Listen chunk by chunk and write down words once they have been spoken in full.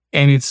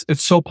And it's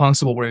so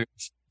possible where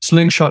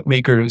slingshot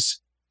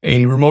makers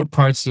in remote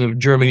parts of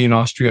Germany and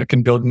Austria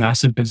can build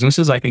massive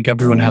businesses. I think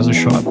everyone has a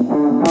shot.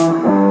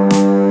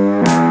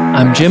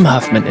 I'm Jim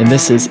Huffman, and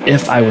this is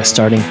If I Was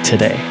Starting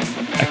Today,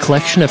 a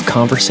collection of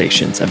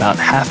conversations about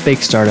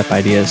half-baked startup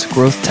ideas,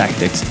 growth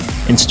tactics,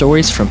 and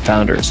stories from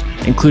founders,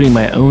 including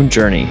my own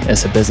journey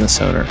as a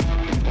business owner.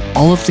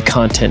 All of the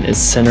content is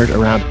centered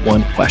around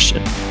one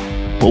question.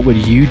 What would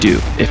you do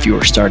if you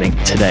were starting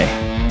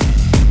today?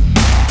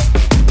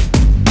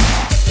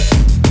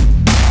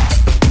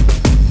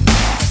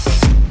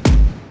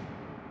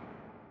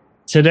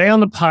 Today on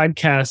the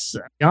podcast,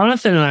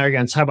 Jonathan and I are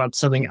going to talk about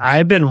something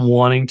I've been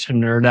wanting to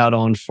nerd out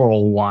on for a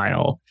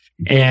while.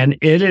 And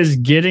it is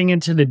getting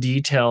into the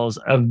details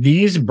of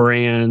these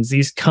brands,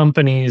 these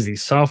companies,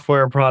 these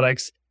software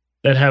products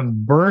that have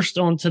burst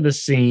onto the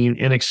scene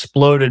and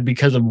exploded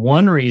because of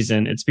one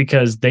reason. It's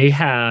because they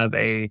have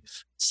a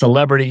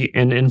celebrity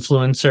and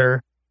influencer.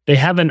 They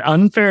have an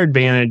unfair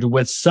advantage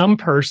with some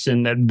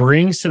person that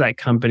brings to that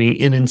company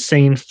an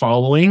insane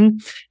following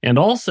and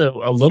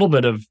also a little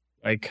bit of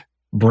like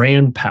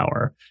brand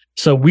power.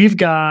 So we've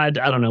got,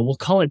 we'll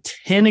call it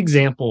 10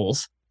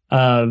 examples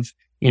of,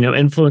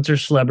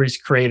 influencers, celebrities,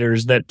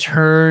 creators that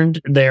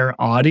turned their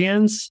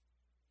audience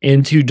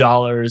into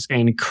dollars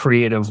in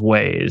creative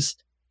ways.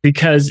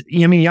 Because,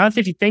 Jonathan,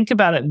 if you think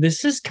about it,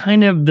 this is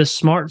kind of the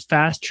smart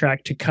fast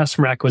track to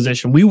customer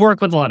acquisition. We work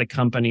with a lot of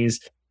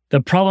companies.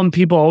 The problem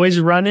people always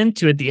run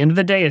into at the end of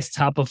the day is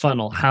top of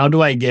funnel. How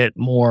do I get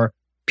more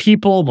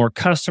people, more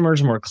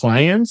customers, more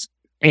clients?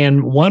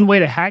 And one way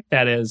to hack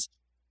that is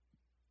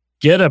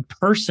get a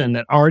person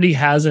that already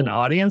has an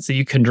audience that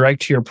you can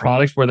direct to your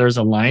product where there's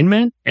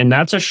alignment. And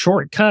that's a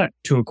shortcut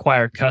to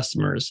acquire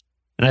customers.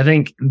 And I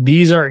think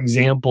these are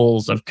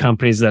examples of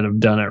companies that have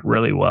done it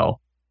really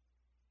well.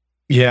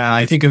 Yeah,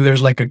 I think if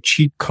there's like a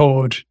cheat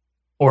code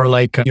or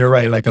you're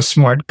right, like a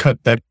smart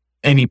cut that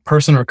any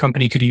person or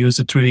company could use,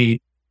 it's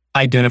really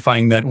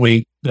identifying that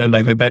way,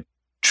 that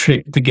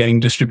trick to getting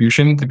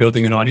distribution, to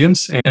building an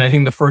audience. And I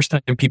think the first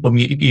time people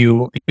meet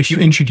you, if you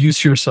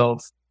introduce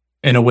yourself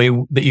in a way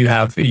that you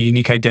have a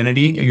unique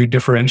identity, you're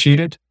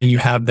differentiated, and you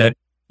have that,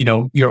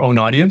 your own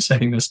audience, I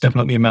think that's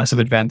definitely a massive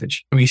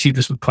advantage. And we see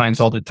this with clients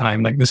all the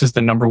time. Like this is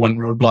the number one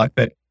roadblock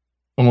that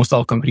almost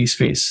all companies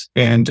face.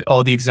 And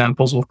all the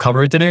examples we'll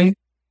cover today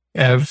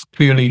have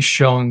clearly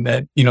shown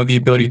that, the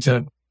ability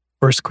to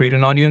first create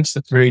an audience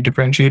that's very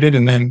differentiated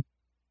and then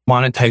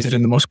monetize it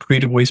in the most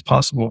creative ways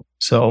possible.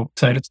 So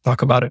excited to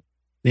talk about it.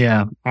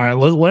 Yeah. All right.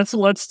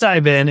 Let's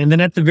dive in. And then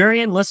at the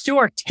very end, let's do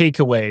our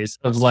takeaways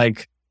of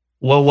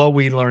what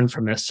we learned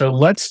from this. So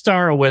let's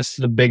start with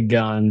the big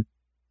gun.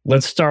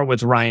 Let's start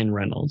with Ryan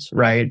Reynolds,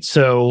 right?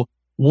 So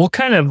we'll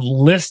kind of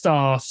list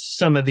off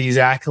some of these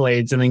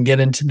accolades and then get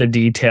into the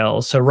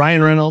details. So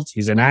Ryan Reynolds,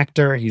 he's an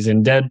actor, he's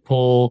in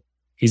Deadpool,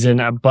 he's in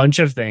a bunch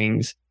of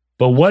things.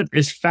 But what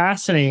is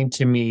fascinating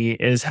to me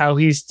is how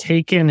he's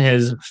taken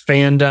his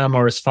fandom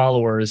or his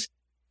followers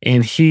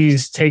and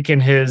he's taken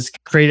his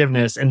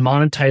creativeness and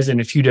monetized it in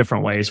a few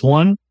different ways.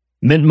 One,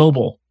 Mint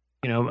Mobile.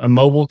 A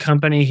mobile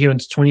company, he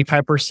owns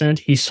 25%.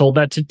 He sold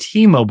that to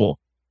T-Mobile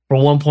for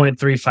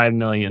 $1.35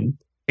 million.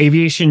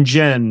 Aviation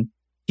Gen,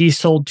 he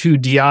sold to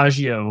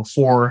Diageo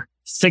for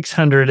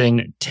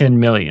 $610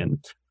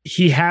 million.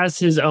 He has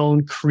his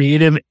own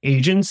creative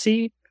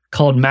agency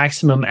called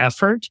Maximum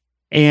Effort.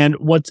 And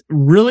what's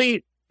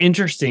really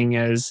interesting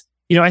is,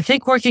 I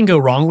think where it can go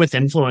wrong with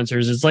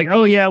influencers is like,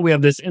 oh yeah, we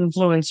have this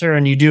influencer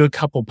and you do a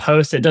couple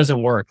posts, it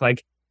doesn't work.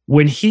 Like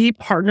when he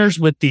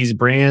partners with these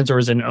brands or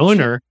as an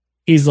owner,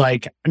 he's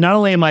like, not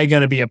only am I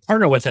going to be a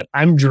partner with it,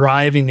 I'm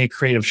driving the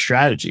creative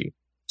strategy.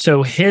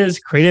 So his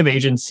creative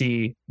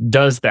agency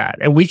does that.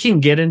 And we can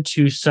get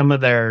into some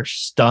of their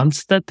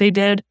stunts that they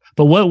did.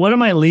 But what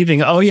am I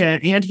leaving? Oh yeah,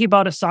 and he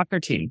bought a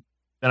soccer team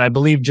that I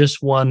believe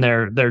just won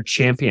their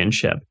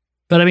championship.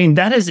 But I mean,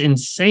 that is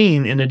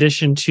insane in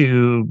addition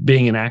to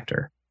being an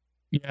actor.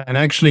 Yeah, and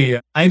actually,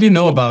 I didn't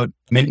know about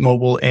Mint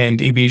Mobile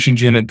and Aviation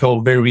Gin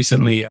until very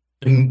recently.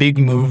 The big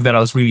move that I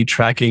was really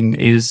tracking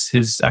is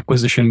his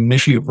acquisition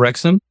initially of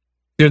Wrexham.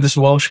 They're this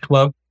Welsh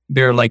club.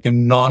 They're like a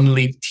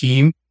non-league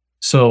team.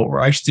 So, or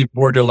actually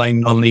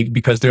borderline non-league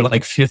because they're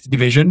like fifth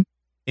division.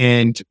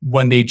 And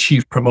when they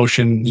achieve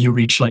promotion, you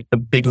reach like the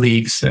big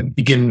leagues and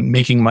begin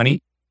making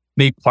money.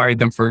 They acquired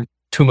them for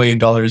 $2 million,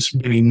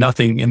 really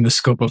nothing in the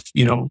scope of,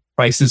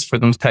 prices for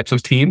those types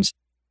of teams.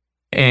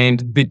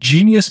 And the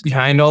genius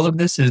behind all of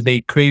this is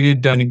they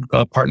created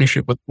a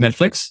partnership with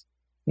Netflix,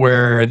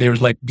 where there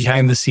was like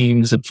behind the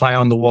scenes and fly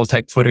on the wall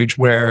type footage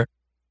where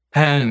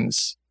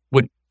fans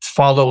would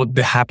follow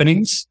the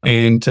happenings,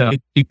 and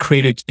it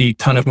created a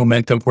ton of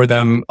momentum for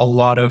them. A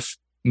lot of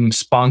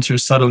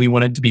sponsors suddenly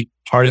wanted to be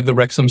part of the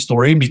Wrexham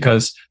story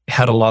because it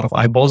had a lot of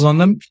eyeballs on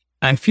them.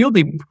 I feel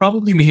they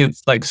probably may have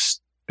I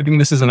think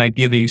this is an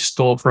idea they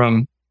stole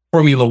from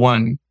Formula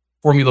One.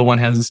 Formula One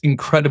has this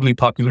incredibly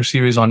popular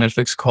series on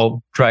Netflix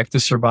called Drive to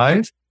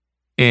Survive.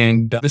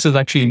 And this is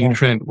actually a new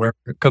trend where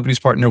companies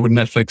partner with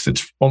Netflix.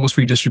 It's almost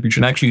free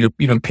distribution. Actually, you're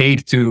even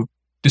paid to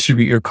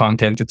distribute your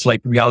content. It's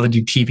like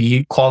reality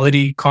TV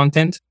quality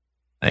content.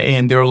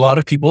 And there are a lot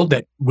of people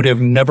that would have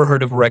never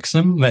heard of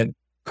Wrexham, that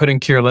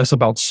couldn't care less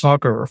about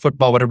soccer or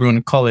football, whatever you want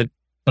to call it,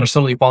 that are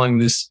suddenly following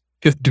this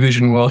fifth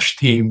division Welsh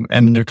team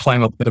and they're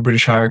climbing up the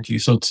British hierarchy.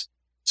 So it's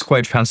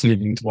quite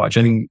fascinating to watch.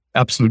 I think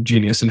absolute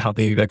genius in how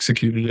they've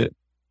executed it.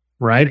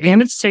 Right.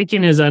 And it's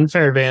taking his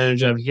unfair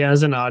advantage of, he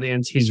has an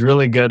audience. He's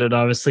really good at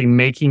obviously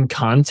making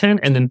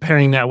content and then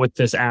pairing that with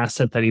this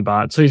asset that he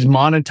bought. So he's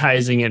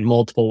monetizing it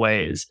multiple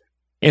ways.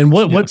 And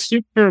what's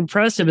super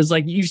impressive is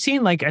like, you've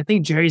seen, like, I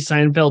think Jerry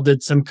Seinfeld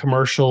did some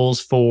commercials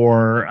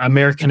for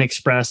American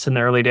Express in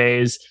the early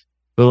days.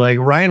 But like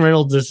Ryan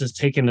Reynolds, this is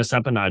taking this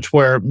up a notch,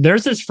 where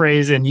there's this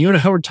phrase, and you and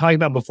I were talking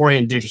about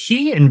beforehand. Did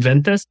he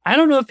invent this? I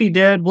don't know if he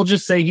did. We'll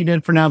just say he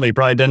did for now, but he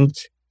probably didn't.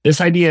 This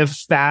idea of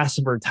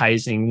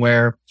fast-vertising,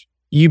 where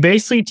you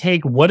basically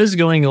take what is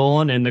going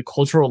on in the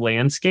cultural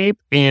landscape,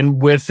 and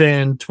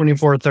within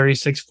 24,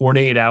 36,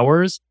 48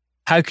 hours,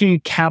 how can you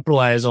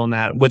capitalize on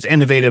that with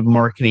innovative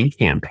marketing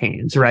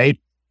campaigns, right?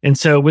 And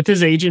so with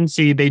his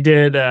agency, they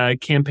did a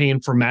campaign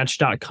for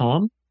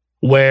Match.com,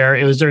 where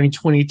it was during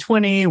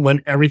 2020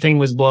 when everything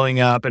was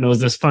blowing up, and it was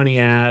this funny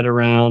ad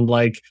around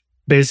like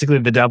basically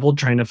the devil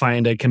trying to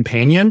find a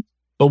companion.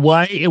 But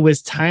why it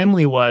was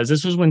timely was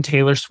this was when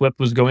Taylor Swift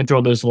was going through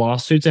all those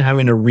lawsuits and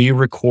having to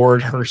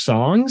re-record her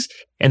songs.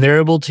 And they're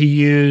able to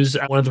use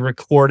one of the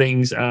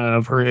recordings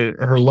of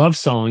her love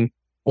song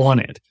on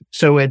it.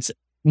 So it's,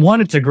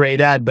 one, it's a great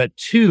ad, but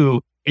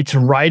two, it's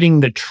riding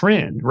the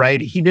trend,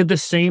 right? He did the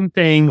same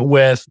thing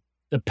with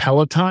the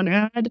Peloton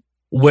ad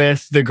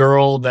with the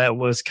girl that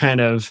was kind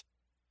of,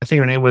 I think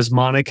her name was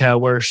Monica,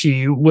 where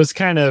she was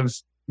kind of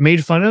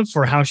made fun of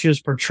for how she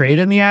was portrayed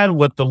in the ad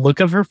with the look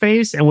of her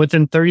face. And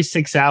within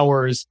 36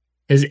 hours,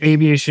 his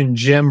aviation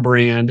gym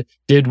brand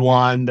did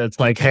one that's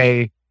like,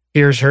 hey,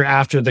 here's her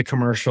after the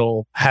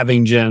commercial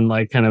having gin,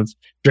 like kind of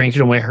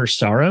drinking away her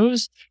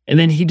sorrows. And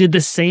then he did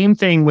the same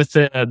thing with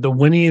the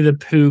Winnie the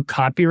Pooh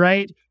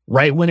copyright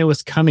right when it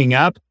was coming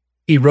up.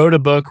 He wrote a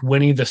book,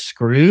 Winnie the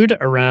Screwed,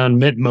 around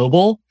Mint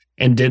Mobile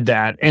and did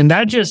that. And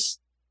that just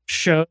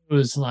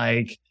shows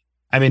like,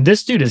 I mean,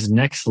 this dude is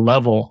next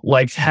level,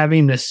 like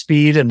having the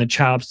speed and the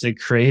chops to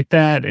create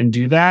that and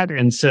do that.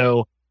 And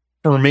so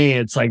for me,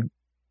 it's like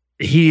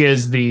he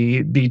is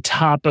the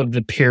top of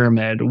the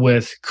pyramid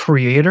with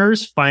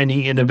creators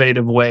finding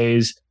innovative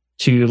ways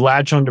to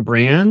latch onto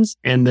brands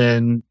and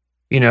then,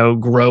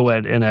 grow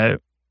it in a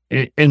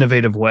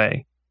innovative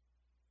way.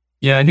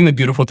 Yeah, I think the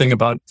beautiful thing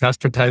about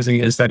fast-vertising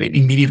is that it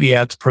immediately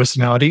adds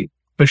personality,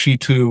 especially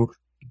to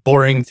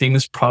boring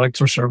things,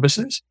 products or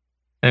services.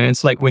 And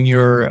it's like when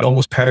you're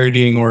almost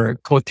parodying or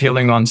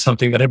coattailing on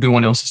something that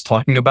everyone else is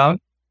talking about,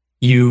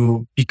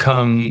 you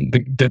become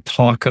the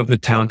talk of the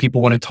town.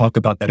 People want to talk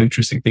about that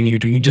interesting thing you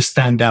do. You just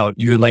stand out.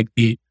 You're like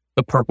the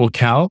purple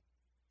cow.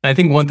 And I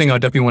think one thing I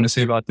definitely want to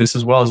say about this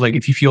as well is like,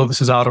 if you feel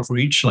this is out of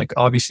reach, like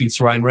obviously it's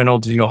Ryan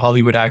Reynolds,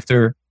 Hollywood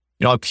actor,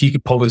 he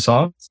could pull this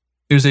off.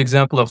 There's an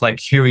example of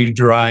like Harry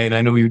Dry, and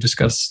I know we've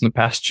discussed in the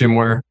past, Jim,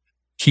 where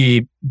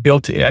he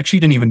built it. Actually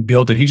didn't even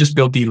build it. He just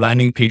built the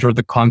landing page or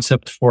the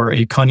concept for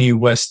a Kanye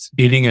West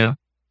dating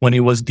when he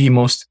was when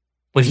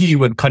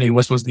Kanye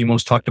West was the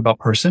most talked about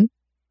person.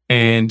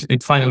 And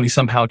it finally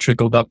somehow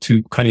trickled up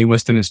to Kanye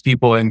West and his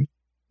people. And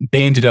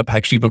they ended up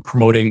actually even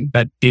promoting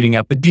that dating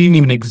app that didn't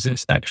even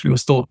exist, actually. It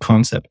was still a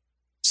concept.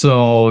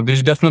 So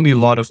there's definitely a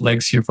lot of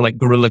legs here for like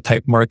guerrilla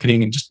type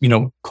marketing and just,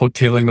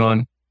 coattailing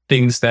on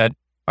things that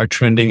are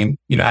trending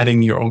and,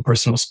 adding your own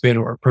personal spin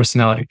or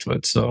personality to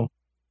it. So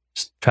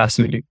it's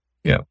fascinating.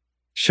 Yeah.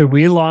 Should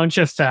we launch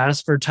a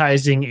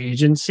fast-vertising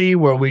agency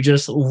where we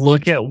just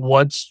look at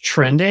what's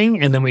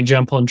trending and then we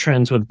jump on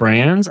trends with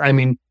brands? I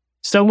mean,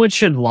 someone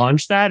should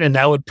launch that and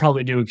that would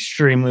probably do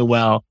extremely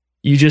well.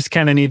 You just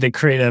kind of need the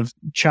creative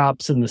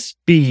chops and the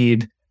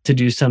speed to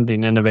do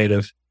something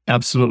innovative.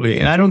 Absolutely.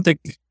 And I don't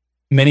think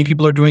many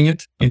people are doing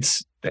it.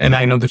 And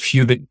I know the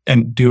few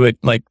that do it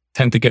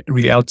tend to get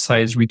really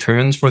outsized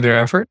returns for their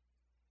effort.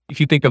 If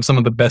you think of some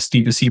of the best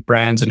D2C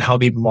brands and how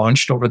they've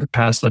launched over the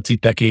past, let's say,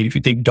 decade, if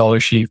you take Dollar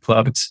Shave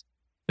Club, it's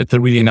a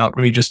really an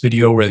outrageous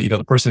video where,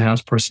 the person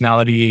has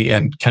personality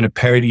and kind of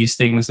parodies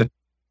things that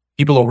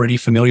people are already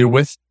familiar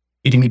with.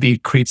 It maybe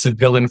creates a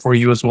villain for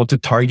you as well to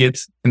target.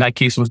 In that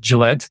case, it was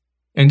Gillette.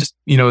 And just,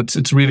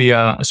 it's really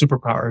a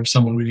superpower if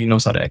someone really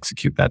knows how to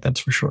execute that.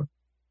 That's for sure.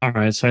 All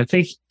right. So I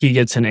think he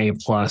gets an A+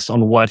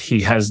 on what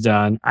he has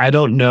done. I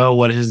don't know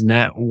what his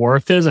net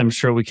worth is. I'm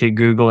sure we could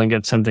Google and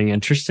get something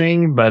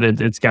interesting, but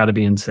it's got to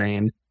be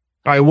insane.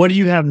 All right. What do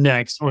you have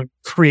next on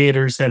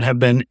creators that have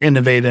been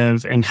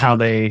innovative and how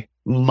they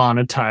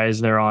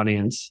monetize their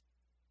audience?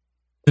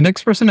 The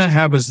next person I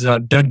have is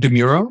Doug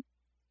DeMuro.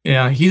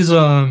 Yeah, he's,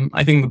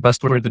 I think the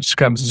best word to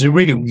describe him is a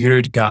really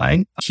weird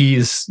guy.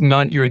 He's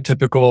not your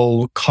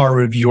typical car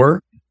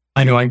reviewer.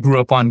 I know I grew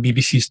up on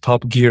BBC's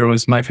Top Gear. It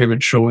was my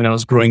favorite show when I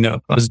was growing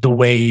up. It was the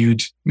way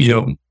you'd,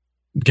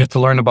 get to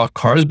learn about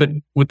cars, but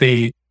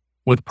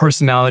with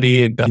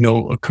personality and, a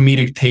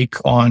comedic take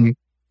on,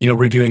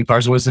 reviewing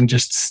cars. It wasn't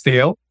just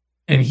stale.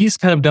 And he's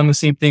kind of done the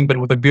same thing, but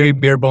with a very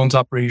bare bones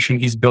operation.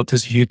 He's built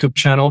his YouTube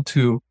channel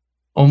to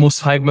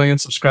almost 5 million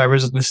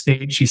subscribers at this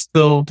stage. He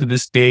still, to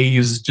this day,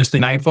 uses just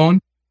an iPhone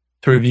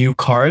to review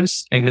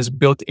cars and has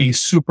built a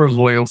super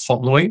loyal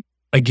following.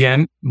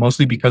 Again,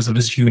 mostly because of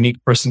his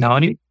unique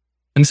personality.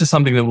 And this is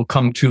something that we'll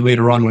come to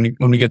later on when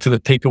we get to the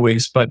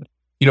takeaways. But,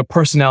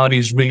 personality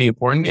is really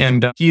important.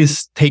 And he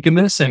has taken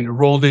this and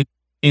rolled it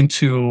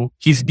into,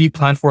 he's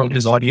deplatformed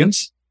his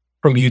audience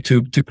from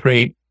YouTube to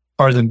create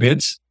Cars and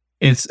Bits.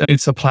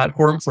 It's a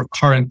platform for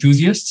car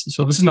enthusiasts.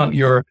 So this is not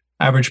your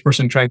average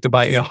person trying to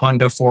buy a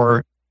Honda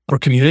for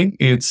commuting.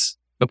 It's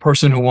the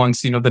person who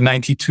wants, the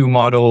 92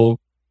 model,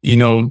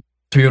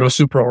 Toyota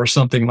Supra or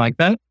something like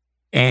that.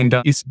 And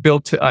it's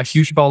built a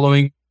huge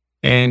following,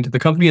 and the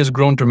company has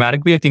grown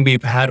dramatically. I think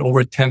we've had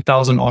over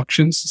 10,000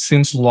 auctions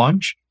since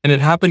launch, and it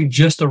happened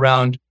just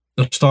around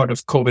the start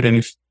of COVID. And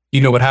if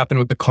you know what happened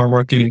with the car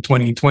market in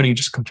 2020,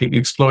 just completely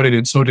exploded,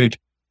 and so did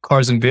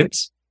Cars and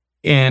Bits.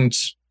 And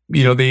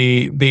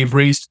they've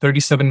raised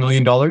 $37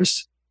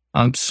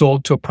 million,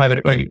 sold to a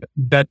private.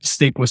 That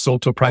stake was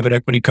sold to a private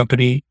equity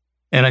company.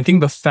 And I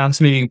think the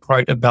fascinating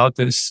part about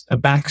this, a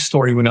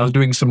backstory when I was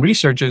doing some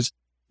research, is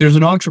there's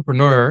an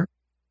entrepreneur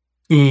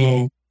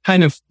who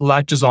kind of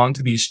latches on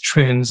to these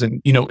trends,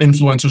 and,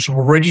 influencers who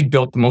already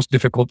built the most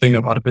difficult thing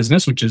about a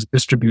business, which is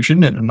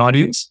distribution and an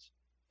audience,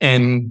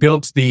 and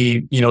built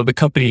the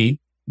company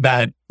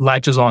that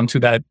latches on to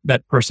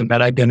that person,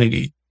 that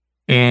identity.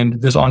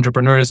 And this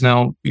entrepreneur is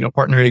now,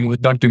 partnering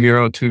with Dr.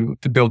 Miro to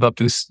build up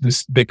this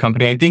big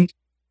company. I think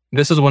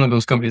this is one of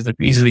those companies that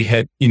easily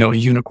hit,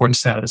 unicorn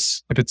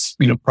status if it's,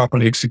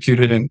 properly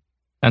executed, and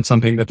that's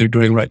something that they're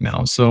doing right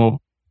now. So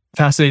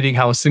fascinating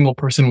how a single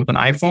person with an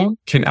iPhone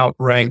can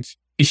outrank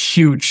a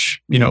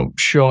huge,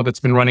 show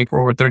that's been running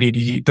for over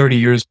 30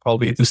 years,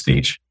 probably at this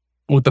stage,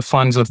 with the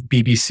funds of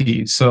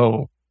BBC.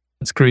 So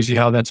it's crazy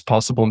how that's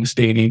possible in this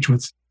day and age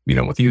with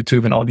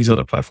YouTube and all these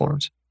other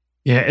platforms.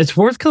 Yeah, it's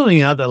worth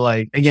calling out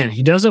that, again,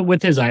 he does it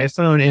with his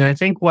iPhone. And I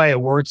think why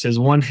it works is,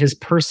 one, his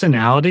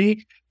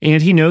personality,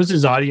 and he knows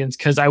his audience.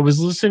 Because I was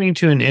listening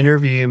to an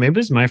interview, maybe it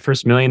was My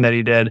First Million, that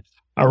he did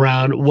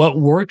around what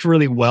worked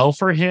really well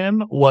for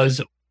him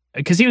was,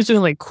 because he was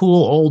doing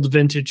cool old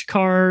vintage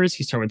cars.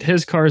 He started with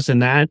his cars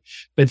and that,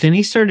 but then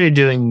he started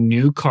doing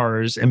new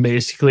cars and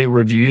basically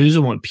reviews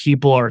on what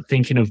people are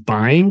thinking of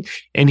buying.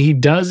 And he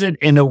does it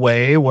in a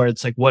way where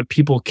it's what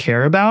people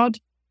care about.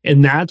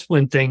 And that's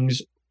when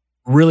things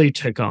really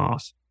took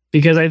off.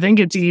 Because I think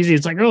it's easy.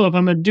 It's if I'm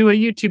going to do a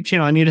YouTube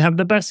channel, I need to have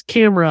the best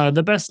camera,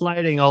 the best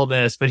lighting, all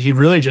this. But he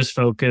really just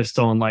focused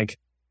on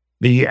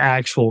the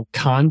actual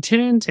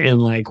content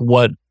and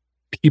what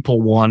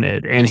people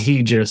wanted. And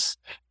he just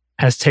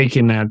has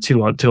taken that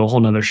to a whole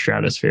nother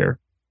stratosphere.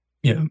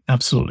 Yeah,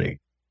 absolutely.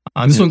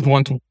 This one's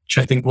one which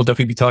I think we'll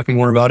definitely be talking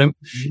more about him.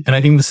 And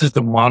I think this is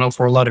the model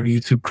for a lot of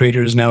YouTube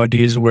creators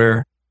nowadays,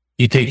 where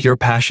you take your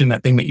passion,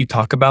 that thing that you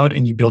talk about,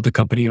 and you build a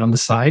company on the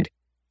side.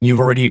 You've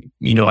already,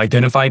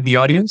 identified the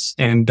audience,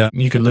 and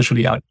you can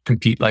literally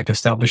outcompete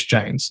established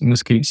giants. In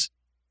this case,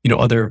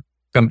 other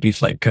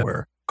companies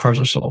where cars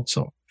are sold.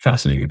 So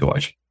fascinating to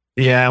watch.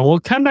 Yeah, we'll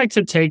come back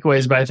to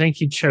takeaways, but I think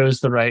he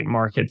chose the right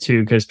market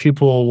too, because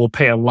people will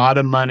pay a lot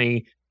of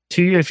money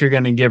to you if you're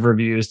going to give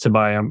reviews to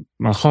buy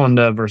a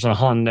Honda versus a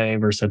Hyundai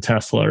versus a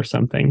Tesla or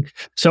something.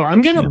 So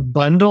I'm going to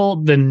bundle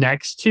the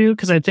next two,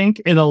 because I think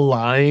it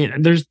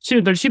aligns. There's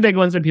two big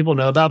ones that people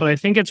know about, but I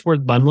think it's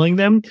worth bundling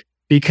them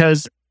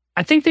because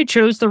I think they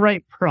chose the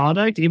right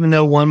product, even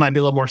though one might be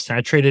a little more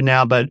saturated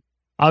now. But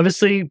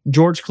obviously,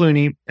 George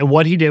Clooney and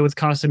what he did with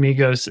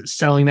Casamigos,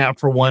 selling that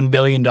for $1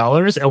 billion.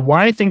 And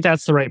why I think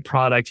that's the right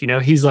product. He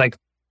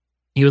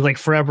was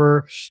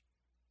forever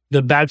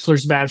the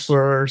Bachelor's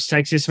Bachelor,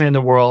 sexiest man in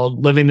the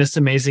world, living this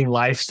amazing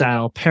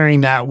lifestyle,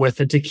 pairing that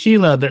with a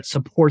tequila that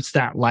supports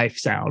that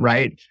lifestyle,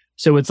 right?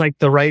 So it's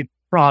the right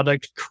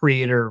product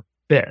creator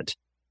fit.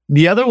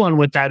 The other one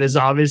with that is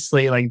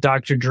obviously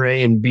Dr.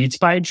 Dre and Beats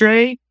by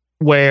Dre,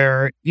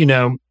 where,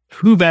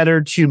 who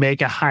better to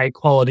make a high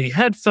quality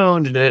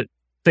headphone and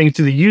think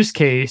through the use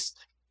case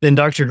than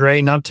Dr.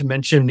 Dre, not to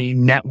mention the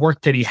network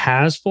that he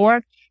has for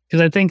it.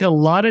 Because I think a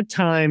lot of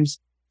times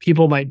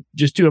people might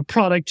just do a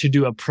product to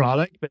do a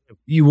product, but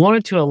you want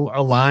it to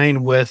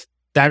align with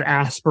that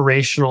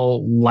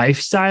aspirational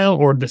lifestyle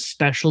or the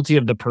specialty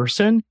of the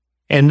person.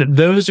 And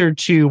those are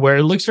two where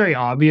it looks very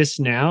obvious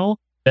now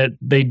that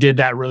they did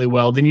that really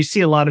well. Then you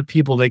see a lot of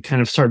people, they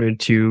kind of started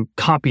to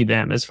copy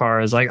them as far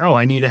as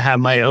I need to have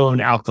my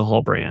own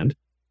alcohol brand.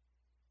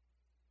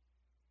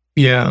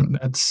 Yeah,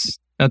 that's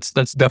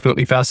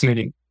definitely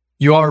fascinating.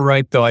 You are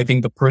right, though. I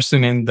think the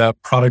person and the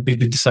product they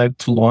decide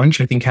to launch,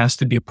 I think, has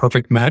to be a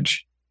perfect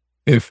match.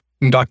 If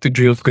Dr.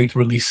 Dre was going to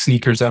release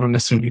sneakers, I don't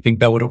necessarily think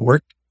that would have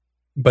worked.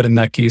 But in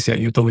that case, yeah,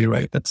 you're totally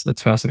right. That's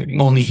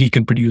fascinating. Only he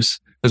can produce,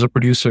 as a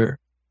producer,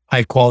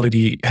 high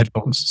quality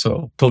headphones.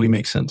 So totally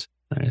makes sense.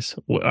 Nice.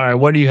 All right.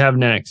 What do you have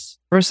next?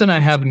 Person I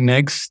have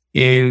next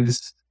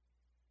is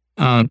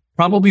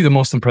probably the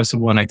most impressive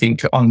one, I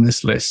think, on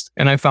this list.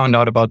 And I found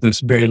out about this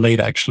very late,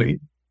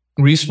 actually.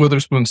 Reese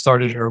Witherspoon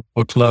started her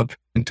book club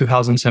in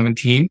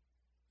 2017.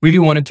 really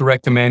wanted to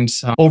recommend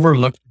some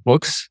overlooked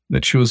books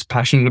that she was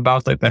passionate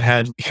about, like that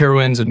had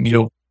heroines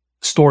and,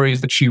 stories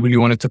that she really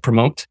wanted to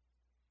promote.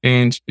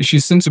 And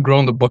she's since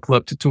grown the book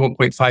club to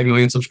 2.5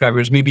 million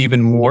subscribers, maybe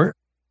even more.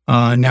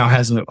 Now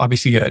has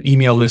obviously an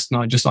email list,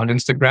 not just on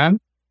Instagram.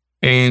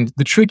 And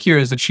the trick here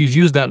is that she's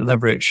used that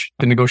leverage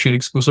to negotiate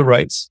exclusive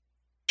rights.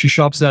 She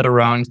shops that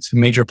around to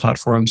major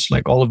platforms,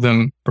 like all of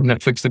them from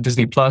Netflix to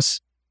Disney Plus.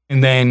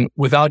 And then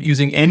without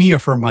using any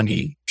of her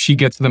money, she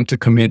gets them to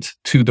commit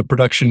to the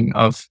production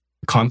of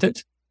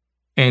content.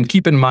 And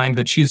keep in mind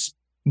that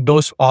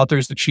those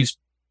authors that she's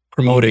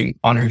promoting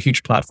on her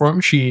huge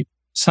platform, she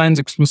signs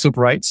exclusive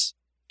rights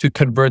to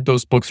convert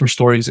those books or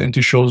stories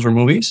into shows or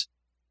movies.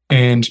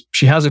 And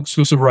she has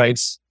exclusive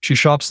rights. She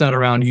shops that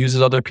around,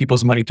 uses other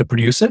people's money to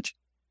produce it.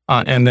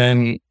 And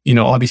then,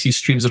 obviously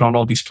streams it on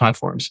all these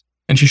platforms.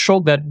 And she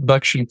sold that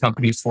production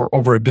company for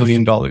over $1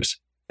 billion.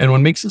 And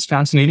what makes this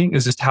fascinating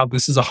is just how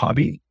this is a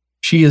hobby.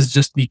 She is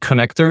just the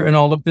connector in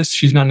all of this.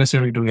 She's not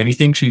necessarily doing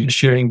anything. She's just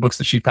sharing books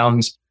that she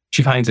finds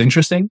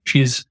interesting.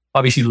 She's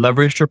obviously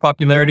leveraged her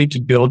popularity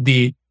to build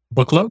the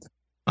book club.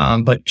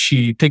 But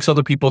she takes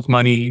other people's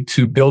money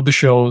to build the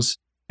shows.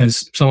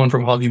 As someone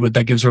from Hollywood,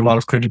 that gives her a lot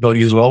of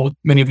credibility as well with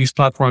many of these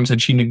platforms.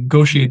 And she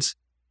negotiates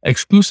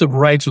exclusive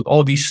rights with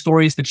all these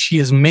stories that she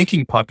is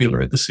making popular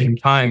at the same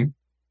time.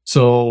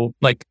 So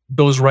like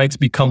those rights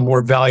become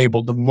more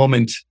valuable the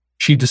moment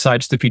she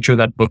decides to feature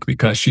that book,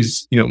 because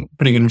she's,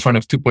 putting it in front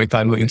of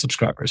 2.5 million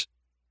subscribers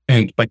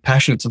and like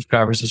passionate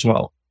subscribers as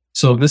well.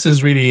 So this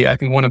is really, I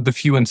think, one of the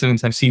few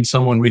incidents I've seen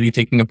someone really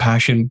taking a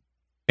passion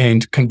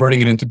and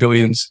converting it into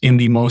billions in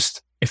the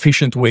most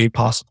efficient way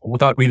possible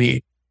without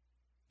really,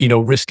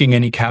 risking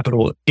any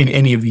capital in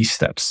any of these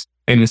steps.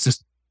 And it's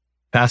just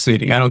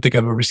fascinating. I don't think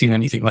I've ever seen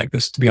anything like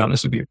this, to be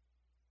honest with you.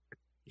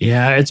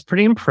 Yeah, it's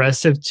pretty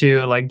impressive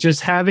too. Like just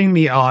having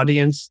the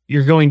audience,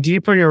 you're going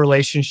deeper in your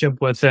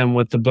relationship with them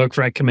with the book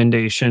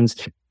recommendations.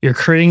 You're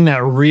creating that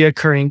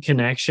reoccurring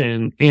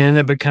connection, and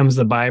it becomes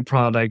the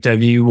byproduct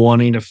of you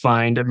wanting to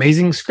find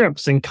amazing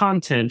scripts and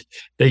content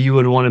that you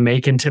would want to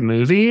make into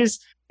movies.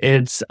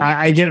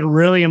 I get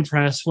really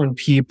impressed when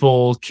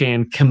people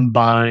can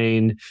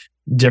combine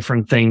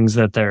different things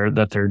that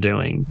they're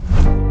doing.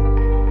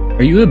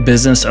 Are you a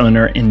business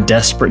owner in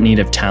desperate need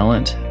of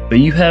talent, but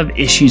you have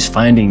issues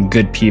finding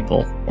good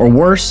people? Or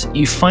worse,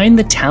 you find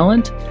the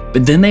talent,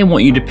 but then they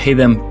want you to pay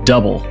them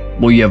double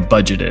what you have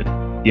budgeted.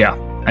 Yeah,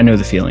 I know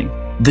the feeling.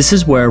 This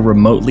is where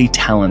Remotely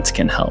Talents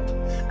can help.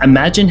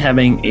 Imagine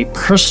having a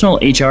personal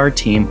HR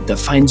team that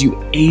finds you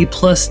A+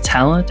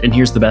 talent, and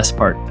here's the best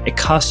part. It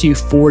costs you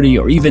 40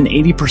 or even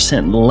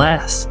 80%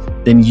 less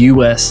than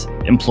US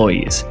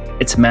employees.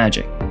 It's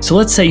magic. So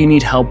let's say you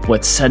need help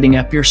with setting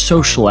up your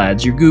social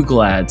ads, your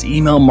Google ads,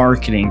 email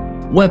marketing,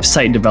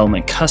 website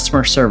development,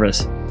 customer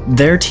service.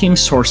 Their team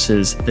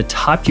sources the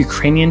top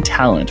Ukrainian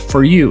talent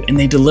for you, and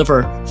they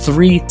deliver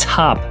 3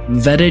 top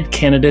vetted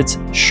candidates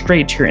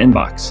straight to your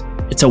inbox.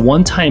 It's a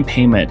one-time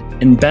payment,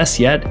 and best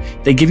yet,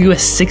 they give you a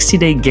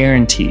 60-day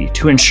guarantee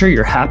to ensure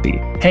you're happy.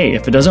 Hey,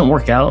 if it doesn't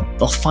work out,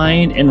 they'll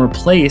find and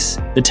replace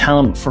the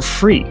talent for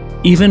free.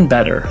 Even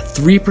better,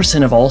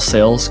 3% of all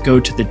sales go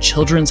to the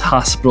Children's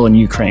Hospital in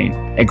Ukraine.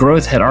 At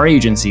Growth at our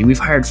agency, we've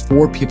hired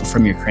 4 people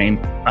from Ukraine.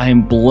 I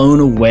am blown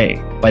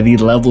away by the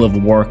level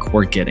of work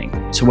we're getting.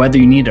 So whether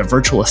you need a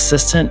virtual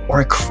assistant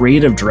or a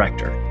creative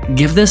director,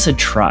 give this a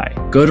try.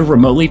 Go to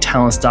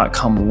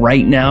remotelytalents.com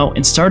right now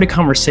and start a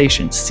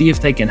conversation. See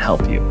if they can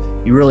help you.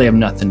 You really have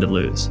nothing to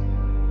lose.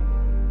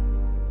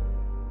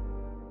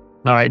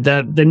 All right.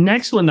 The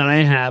next one that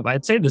I have,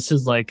 I'd say this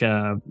is like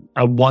a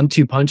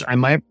 1-2 punch. I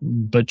might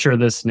butcher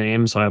this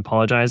name, so I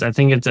apologize. I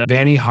think it's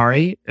Vani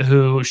Hari,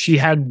 who she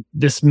had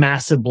this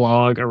massive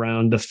blog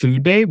around the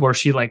Food Babe, where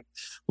she like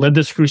led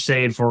this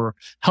crusade for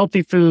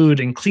healthy food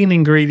and clean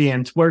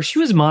ingredients, where she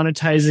was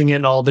monetizing it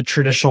in all the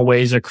traditional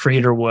ways a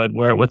creator would,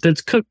 where with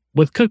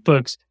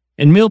cookbooks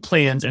and meal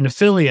plans and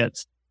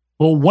affiliates.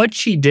 Well, what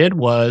she did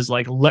was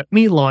like, let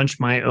me launch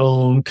my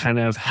own kind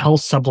of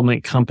health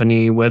supplement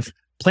company with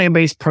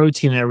plant-based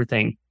protein and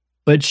everything.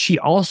 But she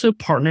also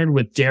partnered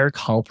with Derek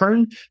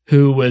Halpern,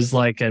 who was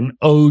like an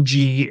OG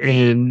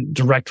in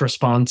direct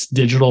response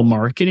digital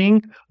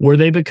marketing, where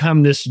they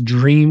become this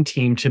dream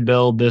team to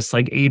build this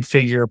like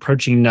 8-figure,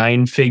 approaching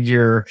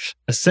 9-figure,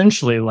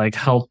 essentially like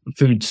health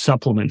food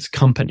supplements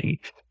company.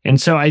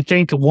 And so I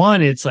think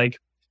one, it's like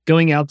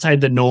going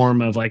outside the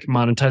norm of like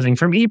monetizing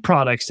from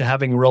e-products to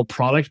having real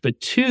product, but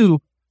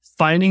 2,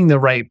 finding the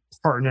right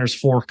partners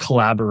for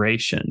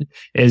collaboration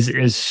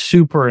is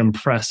super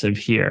impressive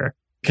here.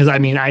 Because I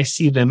mean, I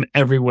see them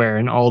everywhere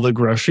in all the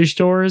grocery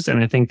stores,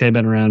 and I think they've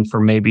been around for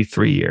maybe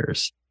 3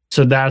 years.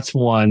 So that's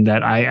one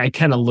that I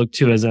kind of look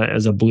to as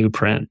a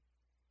blueprint.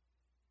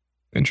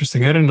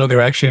 Interesting. I didn't know they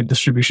were actually at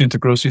distribution to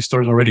grocery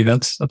stores already.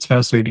 That's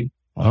fascinating.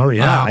 Oh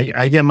yeah, wow.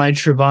 I get my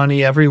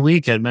Trevani every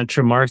week at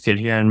Metro Market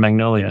here in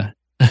Magnolia.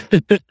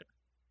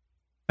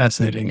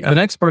 Fascinating. The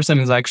next person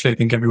is actually, I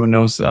think everyone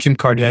knows, Kim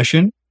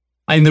Kardashian.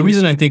 And the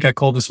reason I think I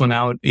call this one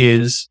out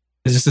is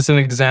This is an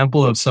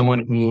example of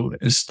someone who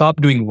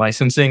stopped doing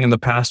licensing in the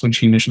past when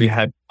she initially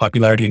had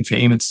popularity and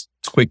fame. It's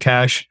quick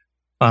cash.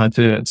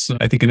 It's,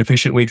 I think, an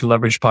efficient way to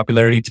leverage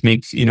popularity to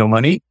make,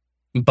 money.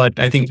 But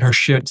I think her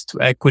shift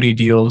to equity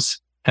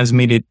deals has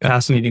made it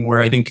fascinating,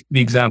 where I think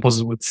the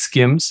examples with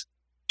Skims,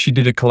 she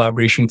did a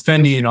collaboration with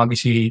Fendi, and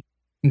obviously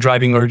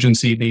driving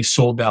urgency, they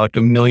sold out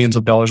millions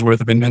of dollars worth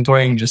of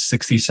inventory in just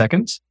 60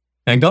 seconds.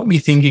 And it got me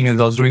thinking, as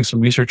I was doing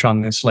some research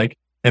on this, like,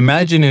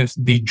 imagine if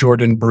the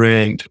Jordan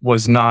brand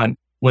was an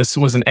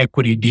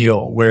equity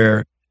deal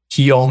where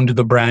he owned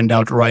the brand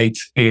outright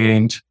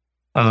and,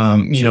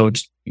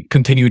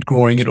 continued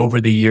growing it over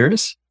the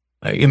years.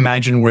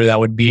 Imagine where that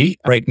would be.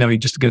 Right now, he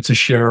just gets a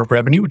share of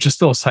revenue, which is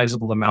still a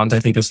sizable amount. I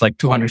think it's like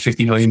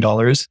 $250 million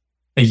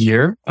a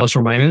year, plus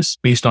or minus,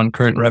 based on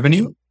current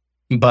revenue.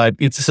 But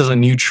this is a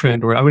new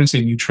trend, or I wouldn't say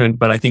a new trend,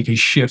 but I think a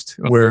shift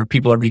where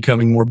people are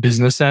becoming more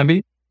business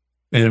savvy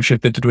and have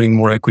shifted to doing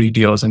more equity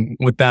deals. And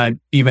with that,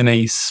 even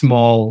a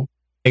small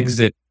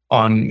exit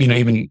on,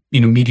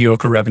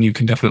 mediocre revenue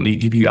can definitely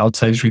give you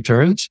outsized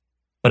returns.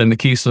 But in the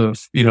case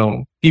of,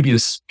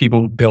 previous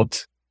people who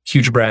built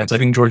huge brands, I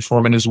think George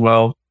Foreman as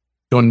well,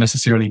 don't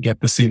necessarily get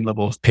the same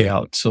level of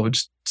payout. So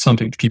it's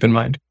something to keep in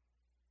mind.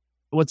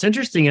 What's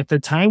interesting at the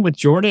time with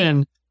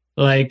Jordan,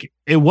 like,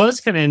 it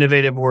was kind of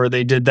innovative where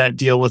they did that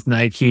deal with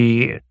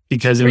Nike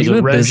because it was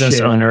a business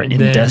owner in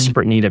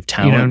desperate need of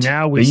talent,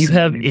 now but you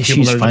have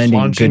issues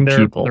finding good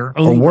people,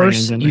 or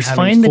worse, you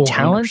find the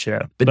talent,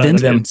 but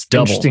then it's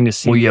double. Interesting to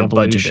see well, you the have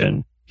evolution.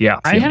 budgeted. Yeah,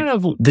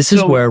 this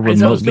is where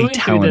remotely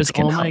talent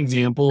can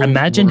help.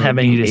 Imagine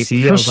having a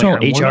personal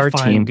HR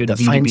team that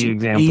finds you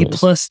A+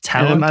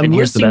 talent, and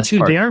here's the best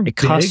part: it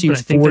costs you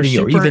 40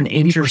 or even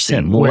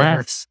 80%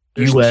 less.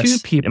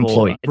 US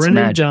employee. It's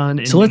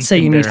magic. So let's say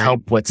you need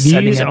help with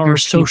setting up your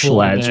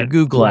social ads, your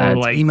Google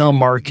ads, email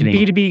marketing,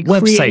 B2B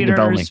website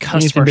development,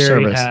 customer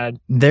service.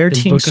 Their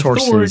team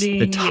sources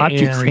the top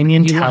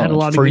Ukrainian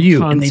talent for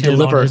you, and they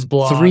deliver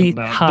 3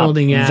 top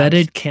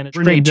vetted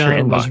candidates straight to your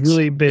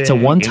inbox. It's a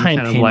one-time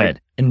payment.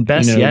 And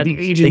best yet,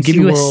 they give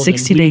you a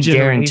 60-day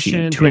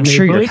guarantee to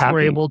ensure you're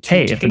happy.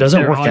 Hey, if it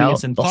doesn't work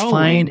out, they'll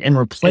find and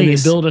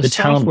replace the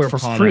talent for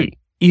free.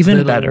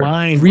 Even better,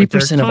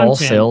 3% of all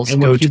sales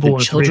go to the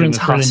Children's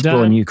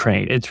Hospital in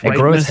Ukraine. At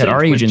Growth at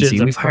our agency,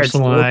 we've hired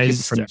 4 people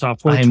from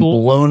software. I am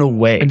blown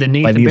away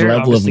by the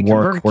level of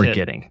work we're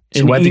getting.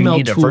 So whether you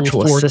need a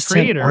virtual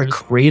assistant or a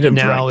creative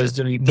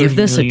director, give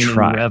this a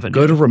try.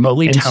 Go to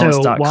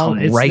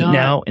remotelytalents.com right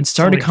now and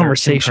start a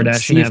conversation.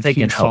 See if they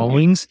can help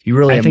you. You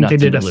really have nothing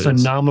to lose. I think they did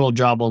a phenomenal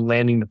job on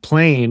landing the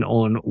plane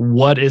on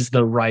what is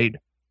the right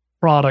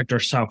product or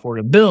software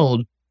to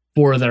build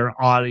for their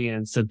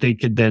audience that they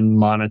could then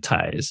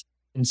monetize.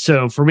 And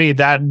so for me,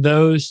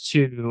 those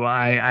two,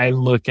 I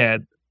look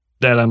at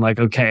that, I'm like,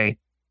 okay,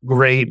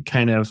 great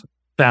kind of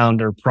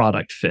founder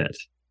product fit.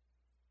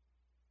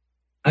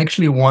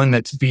 Actually, one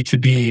that's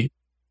B2B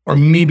or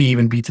maybe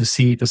even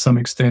B2C to some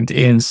extent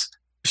is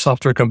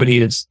software company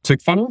is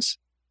ClickFunnels,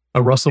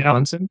 Russell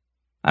Brunson.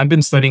 I've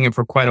been studying him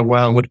for quite a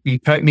while. What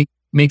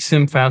makes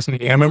him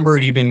fascinating, I remember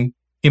even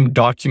him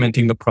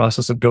documenting the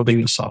process of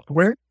building the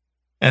software.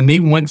 And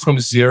they went from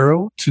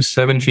 0 to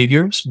 7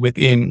 figures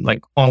within,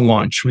 like, on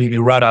launch, really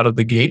right out of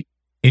the gate.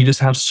 They just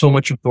have so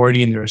much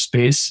authority in their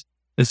space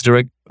as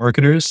direct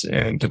marketers,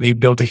 and they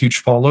built a huge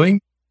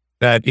following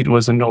that it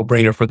was a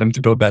no-brainer for them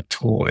to build that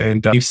tool.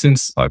 And they've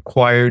since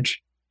acquired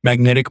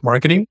Magnetic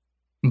Marketing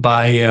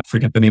by, I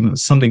forget the name of it,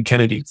 something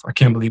Kennedy. I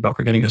can't believe I'm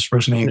forgetting his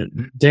first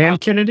name. Dan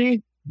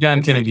Kennedy?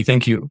 Dan Kennedy,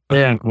 thank you.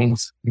 Dan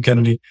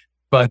Kennedy.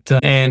 But,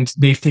 and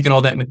they've taken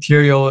all that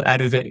material,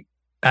 added it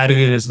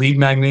as lead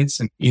magnets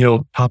and,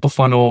 top of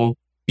funnel,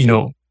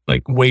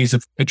 like ways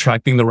of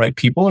attracting the right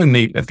people. And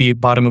they, at the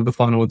bottom of the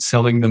funnel, it's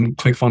selling them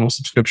ClickFunnels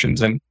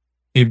subscriptions. And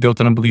they've built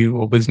an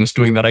unbelievable business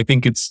doing that. I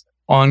think it's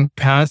on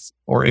path,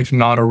 or if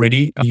not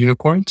already, a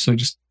unicorn. So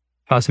just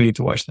fascinating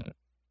to watch that.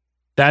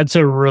 That's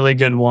a really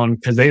good one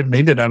because they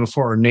did that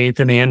before,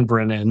 Nathan and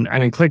Brennan. I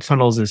mean,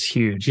 ClickFunnels is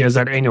huge. He has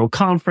that annual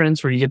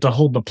conference where you get to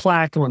hold the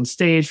plaque on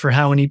stage for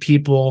how many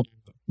people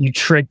you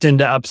tricked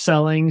into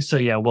upselling. So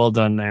yeah, well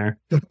done there.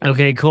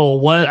 Okay,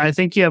 cool. I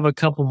think you have a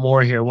couple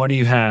more here. What do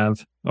you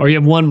have? Or you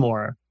have one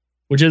more,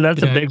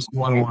 that's a big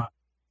one.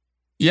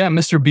 Yeah,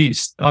 Mr.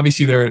 Beast.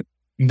 Obviously,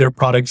 they're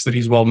products that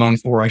he's well known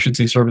for. I should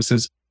say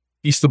services.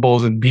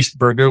 Beastables and Beast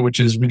Burger, which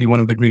is really one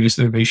of the greatest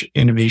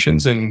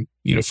innovations in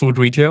food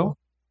retail.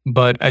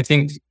 But I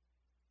think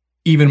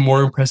even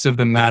more impressive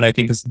than that, I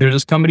think is there's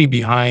this company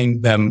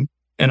behind them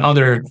and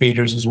other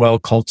creators as well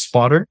called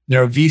Spotter.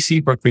 They're a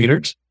VC for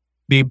creators.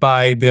 They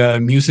buy the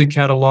music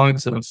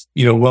catalogs of,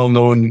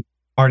 well-known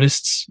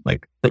artists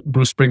like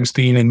Bruce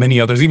Springsteen and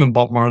many others, even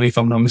Bob Marley, if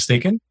I'm not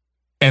mistaken.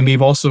 And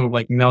they've also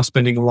now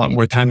spending a lot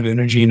more time and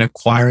energy in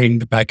acquiring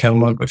the back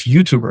catalog of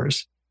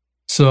YouTubers.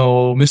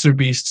 So Mr.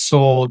 Beast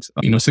sold,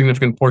 a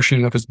significant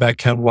portion of his back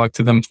catalog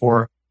to them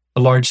for a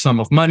large sum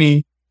of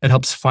money. It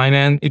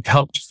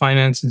helped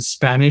finance his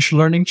Spanish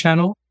learning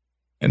channel.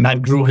 And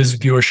that grew his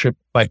viewership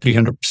by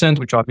 300%,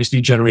 which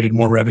obviously generated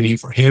more revenue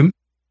for him.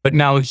 But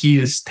now he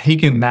has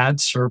taken that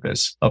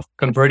service of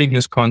converting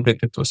his content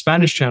into a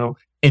Spanish channel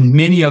in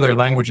many other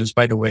languages,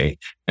 by the way,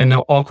 and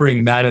now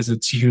offering that as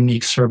its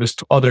unique service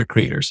to other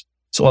creators.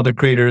 So other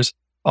creators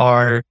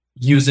are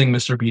using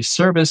Mr. Beast's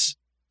service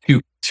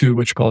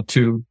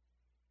to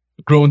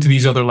grow into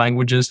these other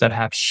languages that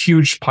have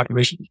huge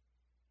populations.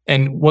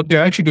 And what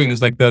they're actually doing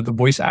is like the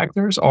voice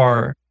actors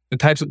are the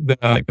types of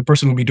like the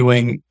person will be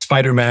doing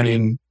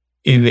Spider-Man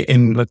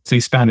in let's say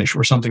Spanish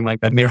or something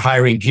like that. And they're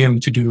hiring him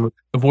to do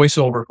the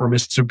voiceover for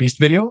Mr. Beast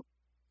video.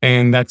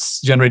 And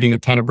that's generating a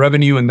ton of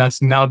revenue. And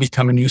that's now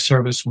become a new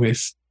service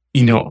with,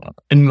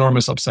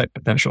 enormous upside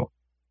potential.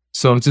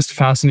 So it's just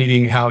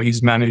fascinating how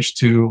he's managed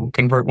to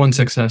convert one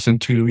success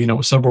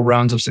into, several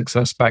rounds of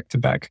success back to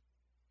back.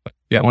 But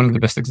yeah, one of the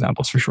best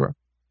examples for sure.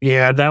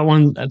 Yeah, that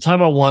one, talk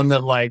about one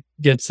that like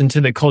gets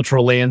into the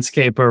cultural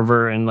landscape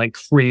over and like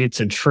creates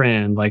a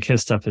trend. Like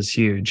his stuff is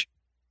huge.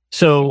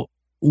 So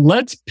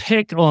let's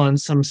pick on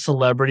some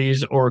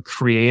celebrities or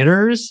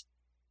creators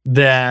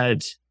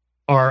that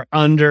are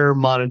under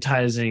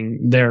monetizing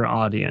their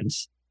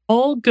audience.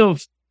 I'll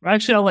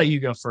let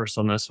you go first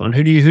on this one.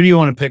 Who do you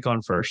want to pick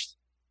on first?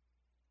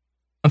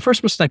 The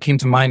first person that came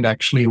to mind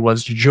actually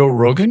was Joe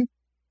Rogan.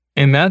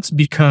 And that's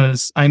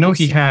because I know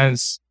he's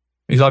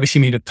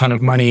obviously made a ton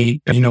of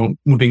money,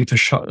 moving to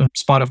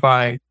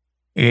Spotify.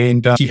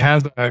 And he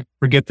has, I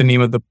forget the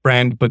name of the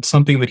brand, but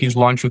something that he's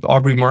launched with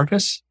Aubrey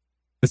Marcus.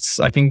 It's,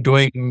 I think,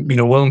 doing,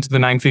 well into the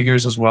 9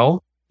 figures as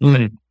well.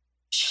 Mm-hmm.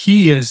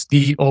 He is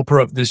the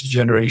Oprah of this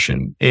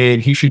generation.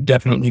 And he should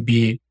definitely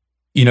be,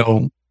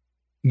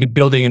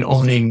 building and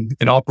owning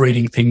and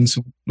operating things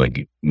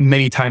like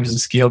many times the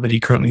scale that he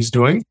currently is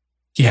doing.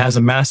 He has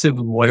a massive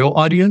loyal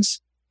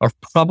audience of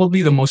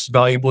probably the most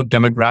valuable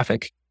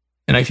demographic.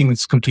 And I think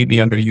it's completely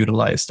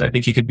underutilized. I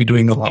think he could be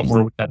doing a lot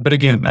more with that. But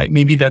again,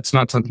 maybe that's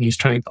not something he's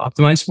trying to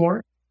optimize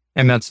for.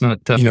 And that's not,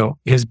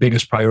 his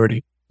biggest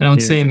priority. And I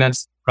would say in that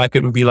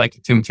bracket would be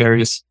like Tim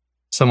Ferriss,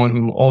 someone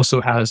who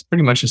also has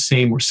pretty much the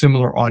same or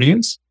similar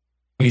audience.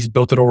 He's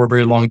built it over a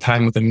very long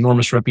time with an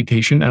enormous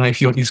reputation. And I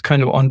feel he's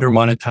kind of under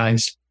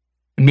monetized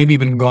and maybe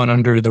even gone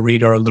under the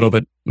radar a little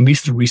bit, at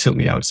least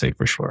recently, I would say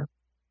for sure.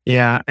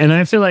 Yeah. And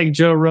I feel like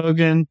Joe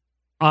Rogan,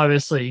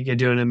 obviously he could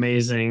do an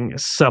amazing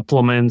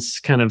supplements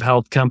kind of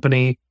health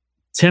company.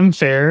 Tim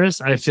Ferriss,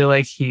 I feel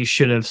like he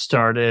should have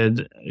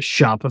started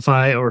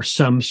Shopify or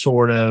some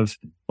sort of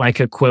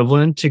like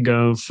equivalent to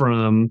go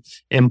from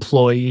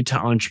employee to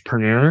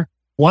entrepreneur.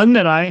 One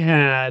that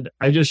I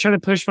just try to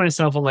push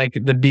myself on like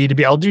the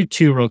B2B. I'll do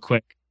 2 real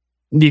quick.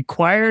 The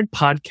Acquired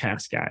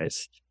podcast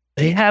guys.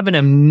 They have an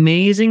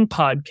amazing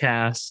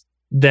podcast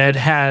that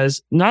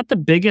has not the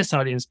biggest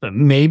audience, but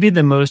maybe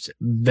the most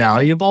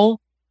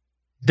valuable.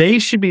 They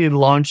should be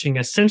launching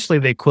essentially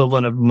the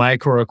equivalent of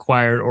Micro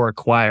Acquired or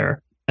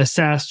Acquire, a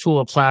SaaS tool,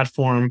 a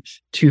platform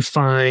to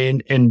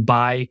find and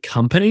buy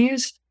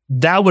companies.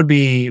 That would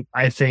be,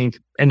 I think,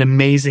 an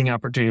amazing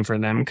opportunity for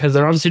them because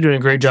they're obviously doing a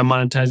great job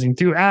monetizing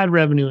through ad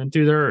revenue and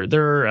through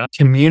their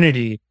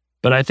community.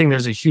 But I think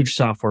there's a huge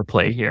software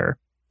play here.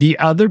 The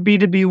other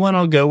B2B one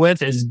I'll go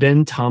with is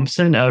Ben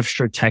Thompson of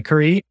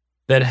Stratechery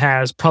that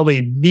has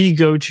probably the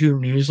go-to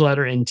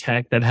newsletter in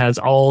tech that has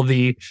all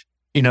the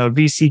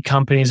VC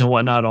companies and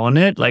whatnot on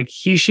it. Like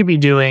he should be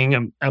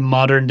doing a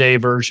modern day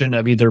version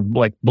of either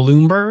like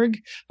Bloomberg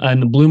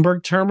and the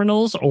Bloomberg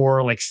terminals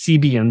or like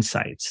CB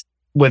Insights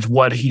with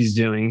what he's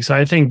doing. So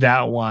I think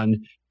that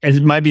one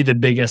it might be the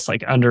biggest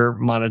like under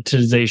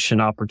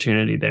monetization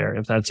opportunity there,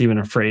 if that's even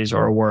a phrase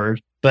or a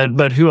word.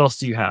 But who else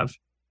do you have?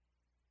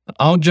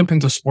 I'll jump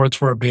into sports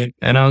for a bit,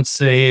 and I would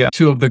say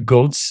 2 of the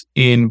GOATs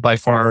in by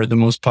far the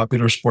most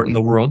popular sport in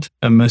the world,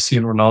 Messi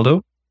and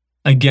Ronaldo.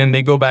 Again,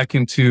 they go back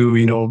into,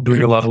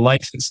 doing a lot of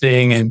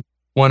licensing and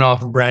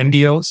one-off brand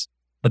deals,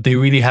 but they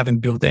really haven't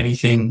built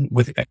anything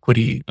with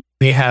equity.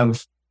 They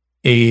have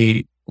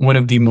one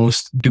of the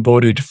most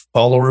devoted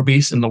follower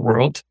base in the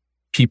world,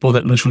 people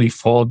that literally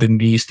fall the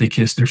knees to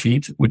kiss their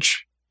feet,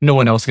 which no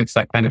one else gets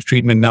that kind of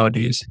treatment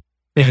nowadays.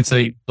 And it's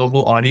a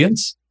global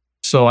audience.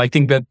 So I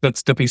think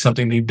that's definitely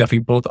something they've definitely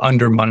both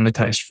under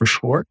monetized for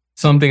sure.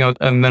 And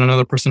then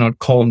another person I'd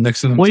call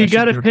next to them. Well, you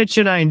got to pitch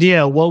an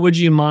idea. What would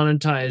you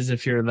monetize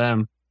if you're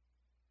them?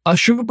 A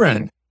shoe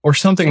brand or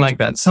something like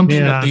that.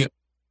 Something that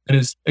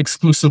is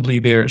exclusively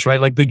theirs, right?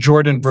 Like the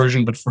Jordan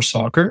version, but for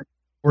soccer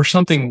or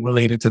something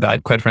related to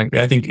that. Quite frankly,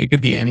 I think it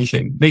could be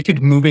anything. They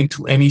could move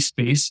into any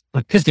space.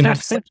 Because they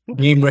have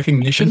name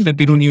recognition that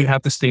they don't even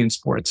have to stay in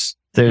sports.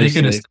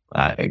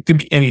 It could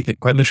be anything,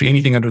 quite literally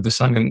anything under the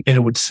sun, and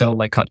it would sell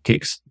like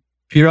hotcakes.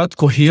 Virat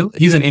Kohli,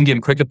 he's an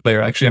Indian cricket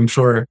player. Actually, I'm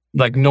sure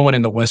like no one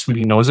in the West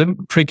really knows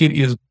him. Cricket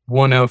is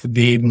one of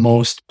the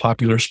most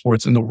popular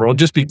sports in the world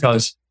just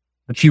because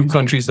a few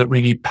countries that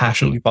really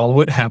passionately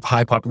follow it have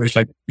high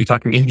population, like you're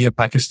talking India,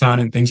 Pakistan,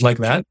 and things like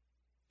that.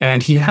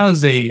 And he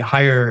has a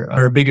higher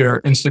or a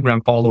bigger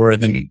Instagram follower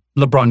than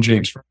LeBron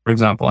James, for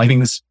example. I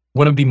think he's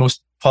one of the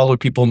most followed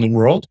people in the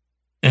world.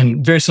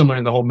 And very similar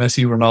in the whole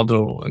Messi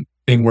Ronaldo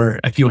thing where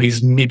I feel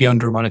he's maybe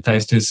under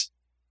monetized his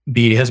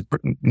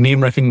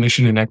name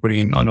recognition and equity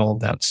and on all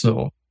of that.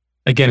 So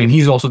again, and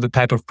he's also the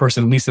type of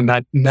person, at least in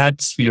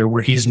that sphere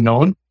where he's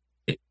known,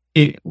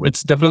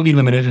 it's definitely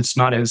limited. It's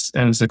not as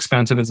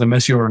expansive as a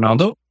Messi or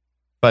Ronaldo,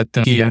 but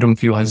I don't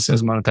feel has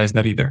monetized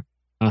that either.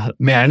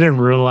 Man, I didn't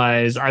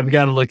realize I've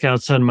got to look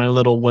outside my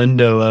little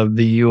window of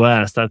the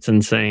US. That's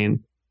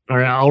insane. All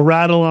right, I'll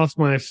rattle off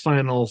my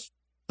final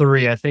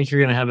 3. I think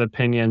you're going to have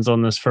opinions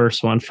on this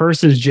first one.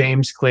 First is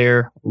James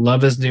Clear.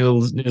 Love his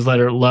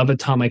newsletter. Love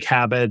Atomic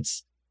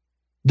Habits.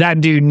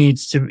 That dude he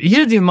doesn't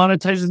even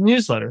monetize his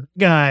newsletter.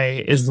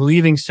 Guy is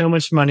leaving so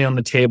much money on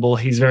the table.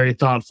 He's very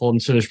thoughtful.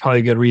 And so there's probably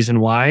a good reason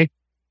why.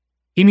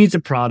 He needs a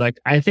product.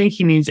 I think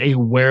he needs a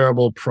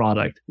wearable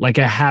product, like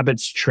a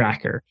habits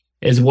tracker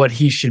is what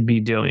he should be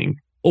doing.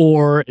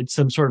 Or it's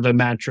some sort of a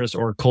mattress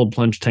or a cold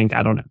plunge tank.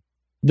 I don't know.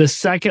 The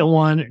second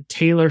one,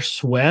 Taylor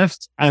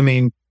Swift. I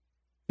mean,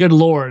 good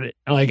Lord.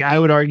 Like, I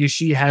would argue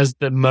she has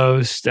the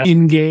most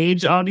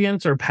engaged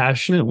audience or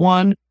passionate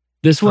one.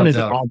 This one is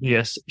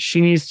obvious.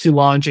 She needs to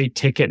launch a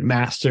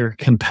Ticketmaster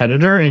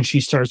competitor, and she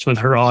starts with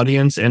her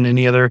audience and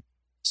any other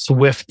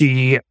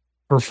Swiftie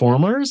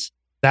performers.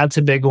 That's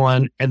a big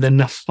one. And then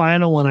the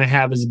final one I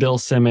have is Bill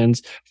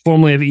Simmons,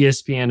 formerly of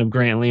ESPN of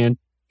Grantland.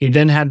 He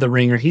then had The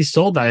Ringer. He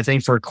sold that, I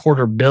think, for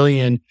 $250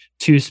 million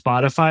to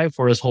Spotify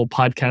for his whole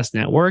podcast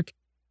network.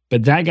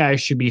 But that guy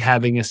should be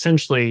having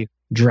essentially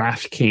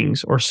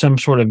DraftKings or some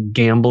sort of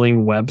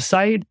gambling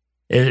website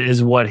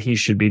is what he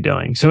should be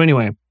doing. So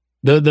anyway,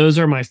 those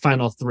are my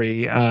final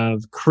 3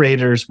 of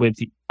creators with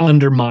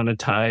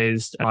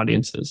under-monetized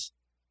audiences.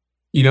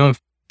 You know,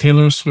 if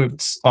Taylor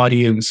Swift's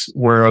audience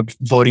were of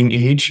voting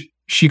age,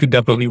 she could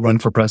definitely run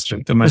for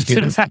president.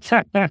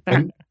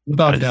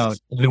 Without doubt,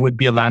 it would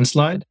be a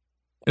landslide.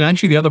 And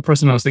actually, the other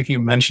person I was thinking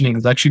of mentioning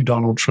is actually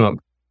Donald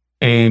Trump.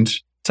 And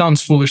it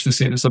sounds foolish to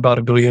say this about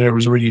a billionaire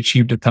who's already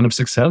achieved a ton of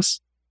success.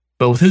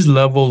 But with his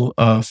level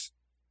of,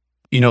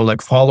 like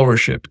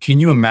followership, can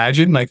you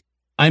imagine? Like,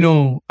 I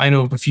know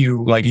a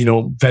few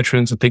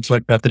veterans and things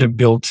like that have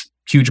built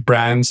huge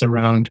brands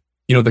around,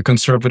 the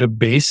conservative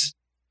base,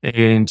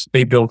 and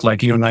they built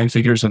 9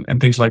 figures and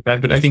things like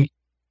that. But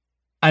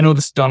I know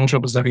this Donald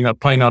Trump is definitely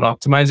probably not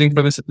optimizing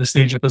for this at this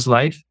stage of his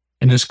life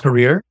and his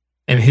career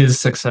and his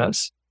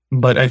success.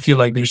 But I feel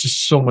like there's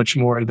just so much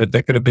more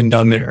that could have been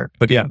done there.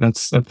 But yeah,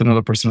 that's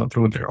another person I'll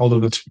throw in there,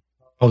 although that's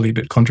probably a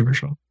bit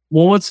controversial.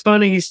 Well, what's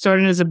funny, he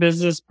started as a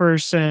business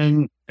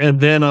person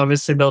and then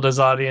obviously built his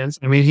audience.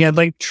 I mean, he had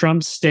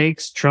Trump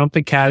Steaks, Trump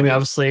Academy,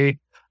 obviously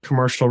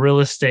commercial real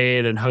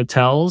estate and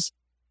hotels.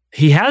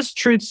 He has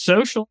Truth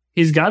Social.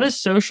 He's got a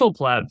social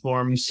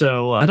platform.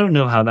 So I don't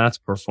know how that's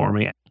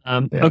performing.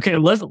 Okay,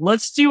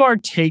 let's do our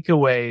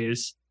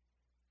takeaways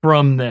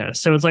from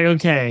this. So it's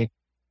okay,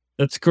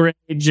 that's great,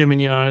 Jim and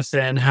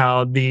Jonathan,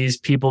 how these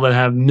people that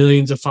have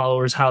millions of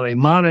followers, how they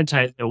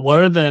monetize it. What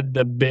are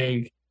the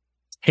big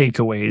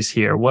takeaways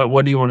here?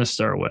 What do you want to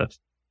start with?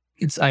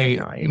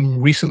 I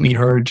recently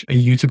heard a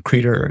YouTube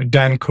creator,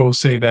 Dan Crow,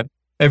 say that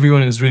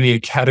everyone is really a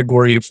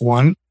category of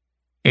one,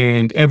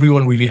 and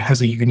everyone really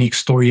has a unique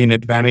story and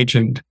advantage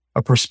and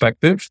a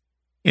perspective.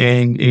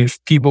 And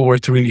if people were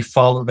to really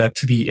follow that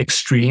to the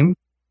extreme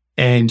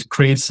and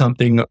create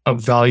something of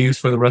value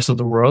for the rest of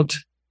the world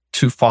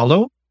to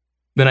follow,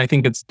 then I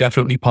think it's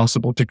definitely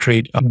possible to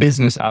create a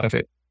business out of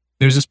it.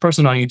 There's this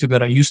person on YouTube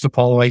that I used to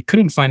follow. I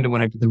couldn't find it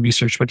when I did the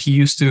research, but he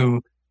used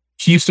to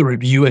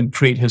review and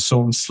create his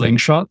own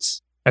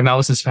slingshots. And that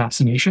was his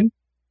fascination.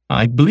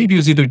 I believe he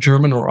was either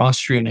German or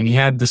Austrian, and he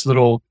had this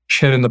little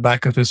shed in the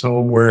back of his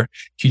home where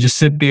he just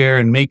sit there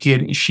and make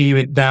it and shave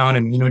it down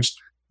and, just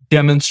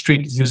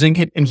demonstrate using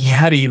it. And he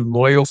had a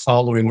loyal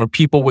following where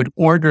people would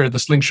order the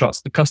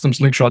slingshots, the custom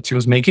slingshots he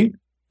was making,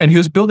 and he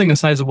was building a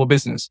sizable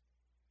business.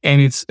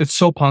 And it's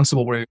so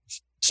possible where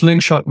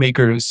slingshot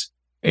makers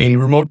in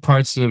remote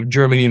parts of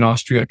Germany and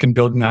Austria can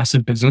build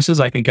massive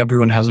businesses. I think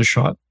everyone has a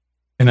shot.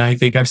 And I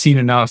think I've seen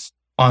enough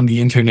on the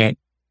internet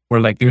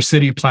where there's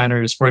city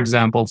planners, for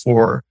example,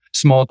 for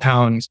small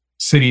towns,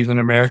 cities in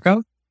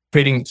America,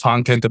 creating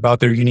content about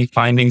their unique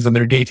findings and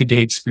their day-to-day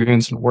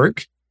experience and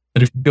work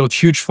that have built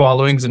huge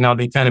followings. And now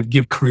they kind of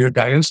give career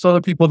guidance to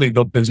other people. They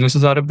build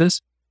businesses out of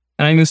this.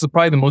 And I think this is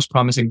probably the most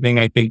promising thing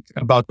I think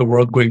about the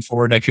world going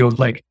forward. I feel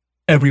like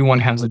everyone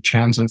has a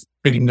chance of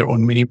creating their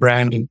own mini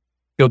brand and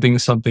building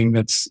something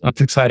that's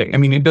exciting. I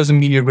mean, it doesn't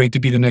mean you're going to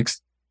be the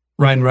next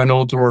Ryan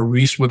Reynolds or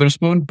Reese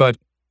Witherspoon, but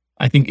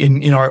I think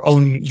in our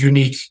own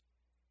unique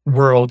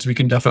worlds, we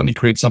can definitely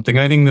create something.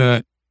 I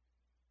think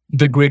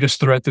the greatest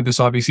threat to this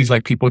obviously is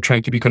people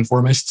trying to be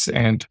conformists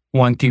and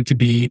wanting to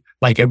be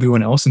like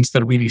everyone else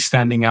instead of really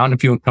standing out and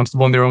feeling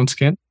comfortable in their own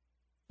skin.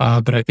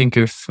 But I think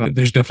if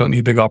there's definitely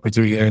a big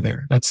opportunity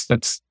there. That's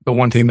the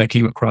one thing that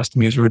came across to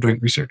me as we were doing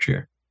research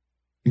here.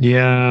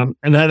 Yeah,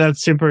 and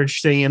that's super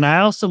interesting. And I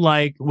also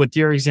like with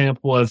your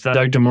example of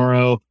Doug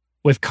DeMuro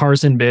with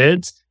cars and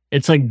bids,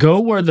 it's go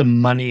where the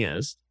money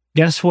is.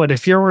 Guess what?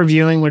 If you're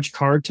reviewing which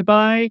car to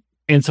buy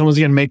and someone's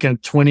going to make a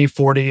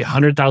 $20,000,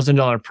 $40,000,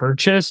 $100,000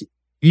 purchase,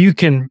 you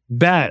can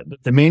bet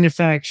that the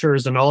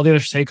manufacturers and all the other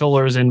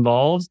stakeholders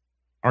involved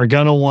are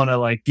going to want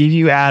to give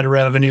you ad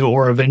revenue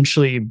or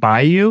eventually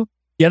buy you.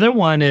 The other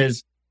one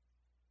is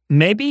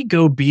maybe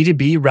go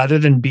B2B rather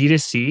than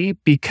B2C,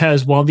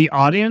 because while the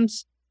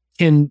audience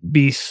can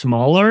be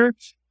smaller,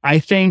 I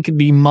think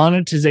the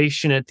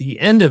monetization at the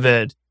end of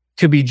it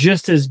could be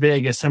just as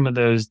big as some of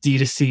those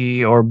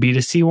D2C or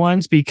B2C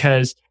ones,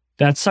 because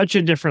that's such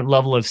a different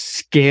level of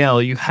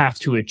scale you have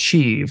to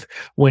achieve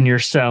when you're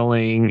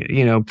selling,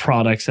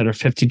 products that are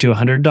 $50 to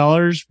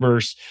 $100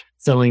 versus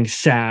selling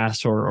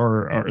SaaS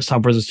or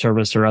software as a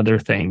service or other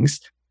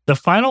things. The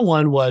final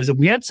one was,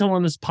 we had someone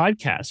on this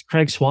podcast,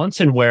 Craig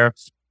Swanson, where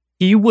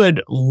he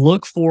would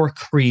look for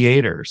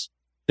creators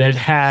that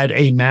had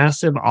a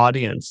massive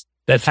audience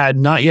that had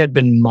not yet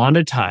been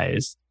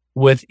monetized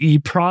with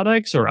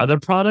e-products or other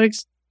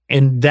products.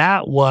 And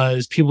that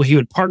was people he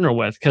would partner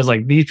with, because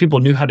these people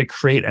knew how to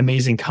create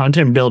amazing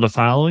content and build a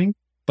following,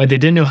 but they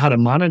didn't know how to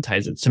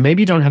monetize it. So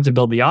maybe you don't have to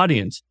build the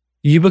audience.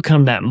 You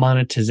become that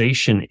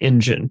monetization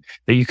engine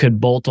that you could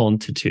bolt on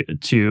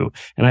to.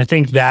 And I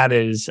think that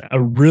is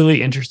a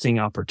really interesting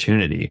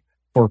opportunity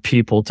for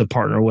people to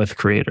partner with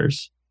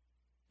creators.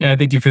 Yeah, I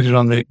think you fit it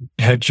on the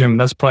head, Jim.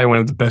 That's probably one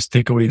of the best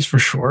takeaways for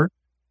sure.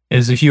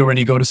 Is if you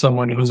already go to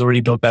someone who's already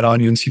built that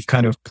audience, you've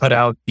kind of cut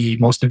out the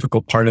most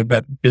difficult part of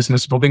that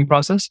business building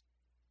process.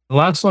 The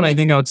last one I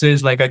think I would say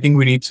is I think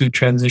we need to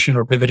transition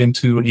or pivot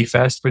into a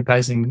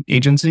fast-vertising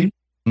agency.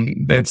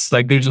 There's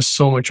just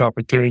so much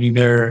opportunity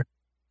there.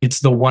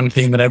 It's the one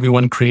thing that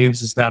everyone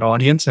craves is that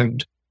audience.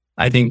 And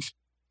I think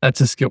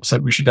that's a skill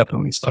set we should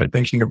definitely start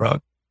thinking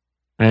about.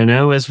 I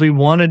know, as we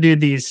want to do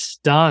these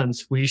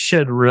stunts, we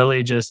should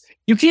really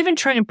you can even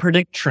try and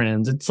predict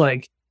trends. It's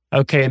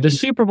okay, the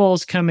Super Bowl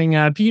is coming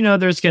up.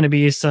 There's going to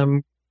be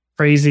some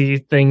crazy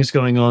things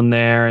going on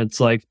there.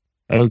 It's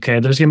okay,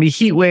 there's going to be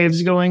heat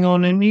waves going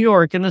on in New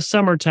York in the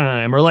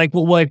summertime. Or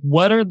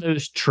what are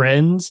those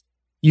trends?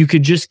 You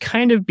could just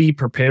kind of be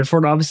prepared for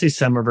it. Obviously,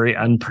 some are very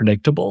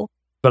unpredictable,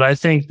 but I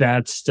think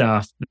that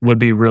stuff would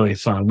be really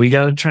fun. We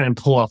got to try and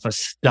pull off a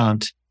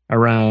stunt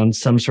around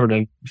some sort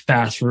of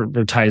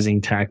fast-vertising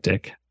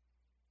tactic.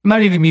 It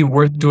might even be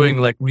worth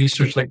doing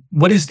research.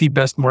 What is the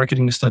best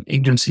marketing stunt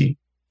agency?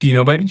 Do you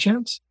know by any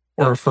chance?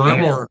 Or a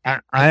firm?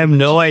 I have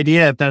no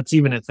idea if that's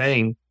even a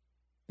thing.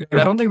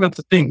 I don't think that's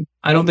a thing.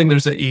 I don't think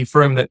there's a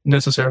firm that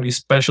necessarily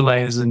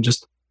specializes in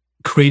just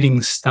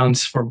creating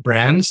stunts for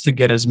brands to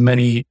get as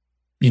many,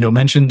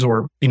 mentions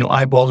or,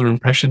 eyeballs or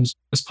impressions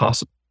as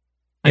possible.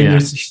 And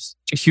there's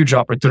a huge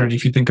opportunity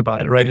if you think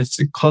about it, right?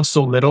 It costs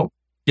so little,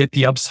 yet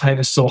the upside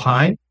is so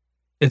high.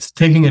 It's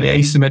taking an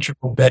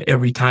asymmetrical bet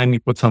every time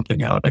you put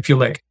something out. I feel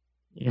like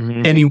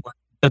anyone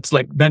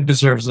that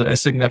deserves a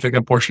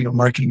significant portion of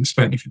marketing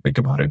spend if you think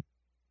about it.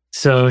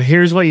 So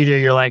here's what you do.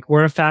 You're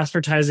we're a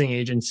fast-vertising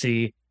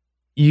agency.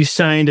 You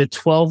signed a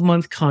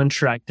 12-month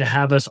contract to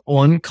have us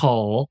on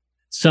call.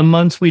 Some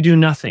months we do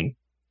nothing.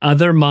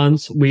 Other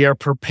months we are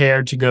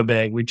prepared to go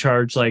big. We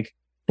charge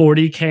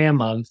 $40K a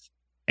month,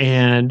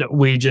 and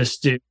we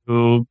just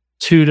do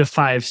 2 to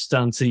 5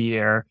 stunts a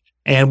year.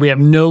 And we have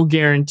no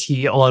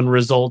guarantee on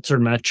results or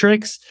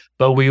metrics,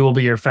 but we will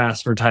be your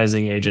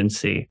fast-vertising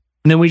agency.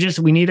 And then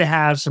we need to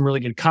have some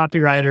really good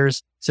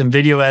copywriters, some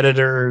video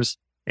editors,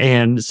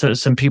 and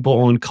some people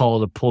on call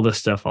to pull this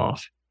stuff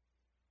off.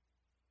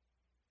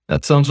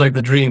 That sounds like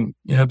the dream.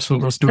 Yeah,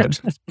 absolutely. Let's do it.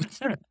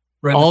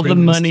 All the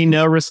money,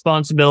 no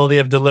responsibility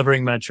of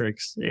delivering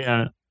metrics.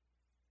 Yeah.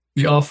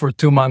 We all for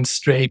 2 months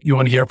straight. You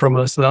want to hear from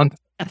us? Dan,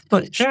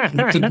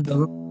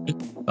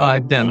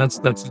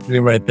 that's really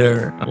right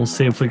there. We'll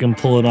see if we can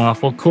pull it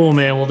off. Well, cool,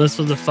 man. Well, this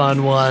was a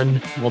fun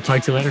one. We'll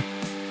talk to you later.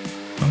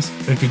 Awesome.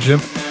 Thank you, Jim.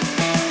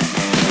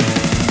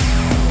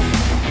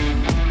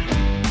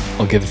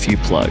 I'll give a few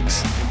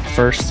plugs.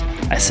 First,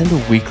 I send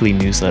a weekly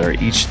newsletter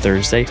each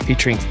Thursday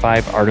featuring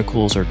 5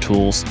 articles or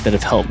tools that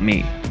have helped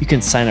me. You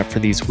can sign up for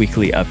these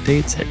weekly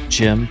updates at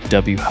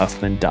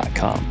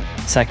jimwhuffman.com.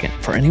 Second,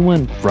 for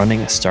anyone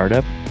running a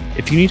startup,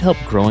 if you need help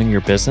growing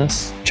your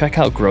business, check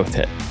out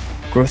GrowthHit.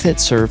 GrowthHit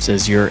serves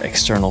as your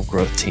external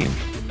growth team.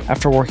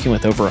 After working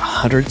with over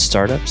 100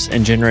 startups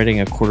and generating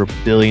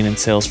 $250 million in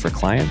sales for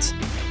clients,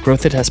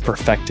 GrowthIt has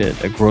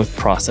perfected a growth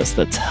process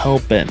that's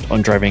hell-bent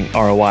on driving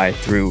ROI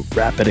through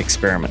rapid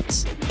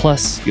experiments.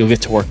 Plus, you'll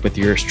get to work with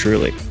yours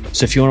truly.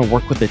 So if you want to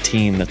work with a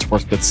team that's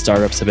worked with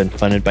startups that have been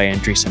funded by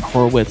Andreessen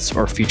Horowitz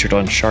or featured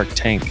on Shark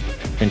Tank,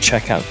 then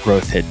check out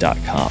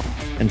growthhit.com.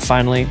 And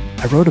finally,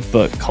 I wrote a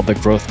book called The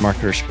Growth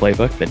Marketer's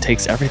Playbook that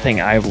takes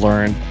everything I've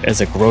learned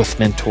as a growth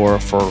mentor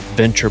for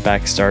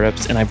venture-backed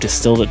startups, and I've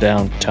distilled it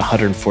down to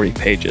 140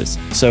 pages.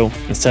 So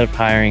instead of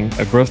hiring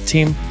a growth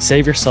team,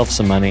 save yourself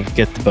some money,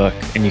 get the book,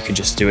 and you can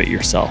just do it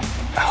yourself.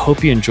 I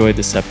hope you enjoyed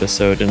this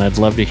episode, and I'd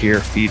love to hear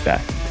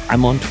feedback.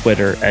 I'm on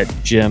Twitter at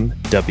Jim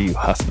W.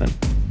 Huffman.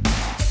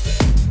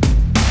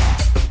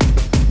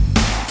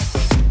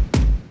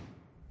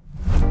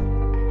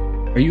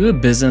 Are you a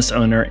business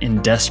owner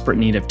in desperate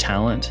need of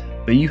talent,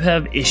 but you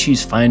have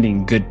issues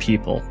finding good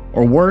people?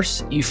 Or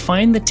worse, you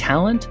find the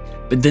talent,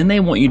 but then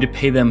they want you to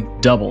pay them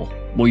double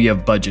what you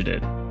have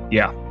budgeted.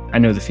 Yeah, I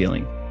know the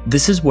feeling.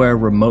 This is where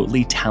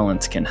Remotely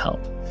Talents can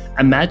help.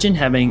 Imagine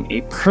having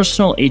a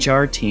personal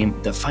HR team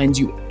that finds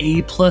you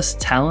A+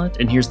 talent,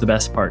 and here's the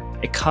best part.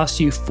 It costs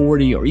you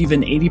 40 or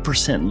even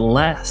 80%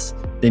 less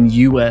than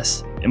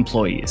US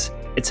employees.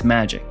 It's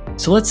magic.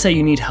 So let's say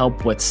you need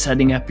help with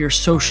setting up your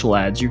social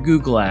ads, your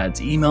Google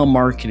ads, email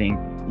marketing,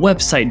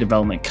 website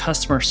development,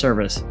 customer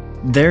service.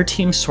 Their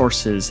team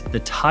sources the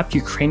top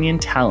Ukrainian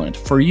talent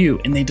for you,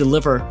 and they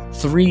deliver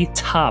 3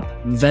 top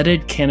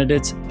vetted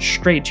candidates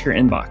straight to your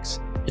inbox.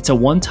 It's a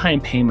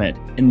one-time payment,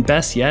 and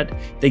best yet,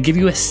 they give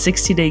you a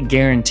 60-day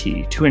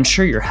guarantee to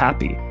ensure you're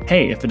happy.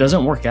 Hey, if it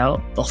doesn't work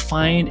out, they'll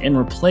find and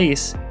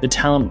replace the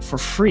talent for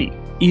free.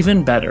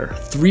 Even better,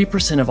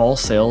 3% of all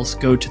sales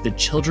go to the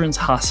Children's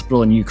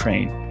Hospital in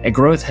Ukraine. At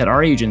Growth at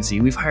our agency,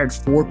 we've hired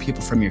 4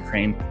 people from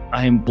Ukraine.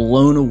 I am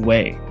blown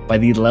away by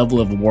the level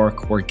of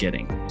work we're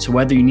getting. So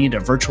whether you need a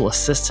virtual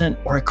assistant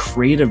or a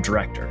creative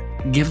director,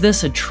 give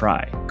this a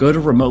try. Go to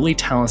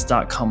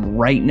remotelytalents.com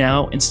right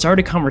now and start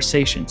a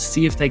conversation.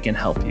 See if they can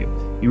help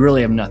you. You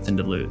really have nothing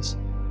to lose.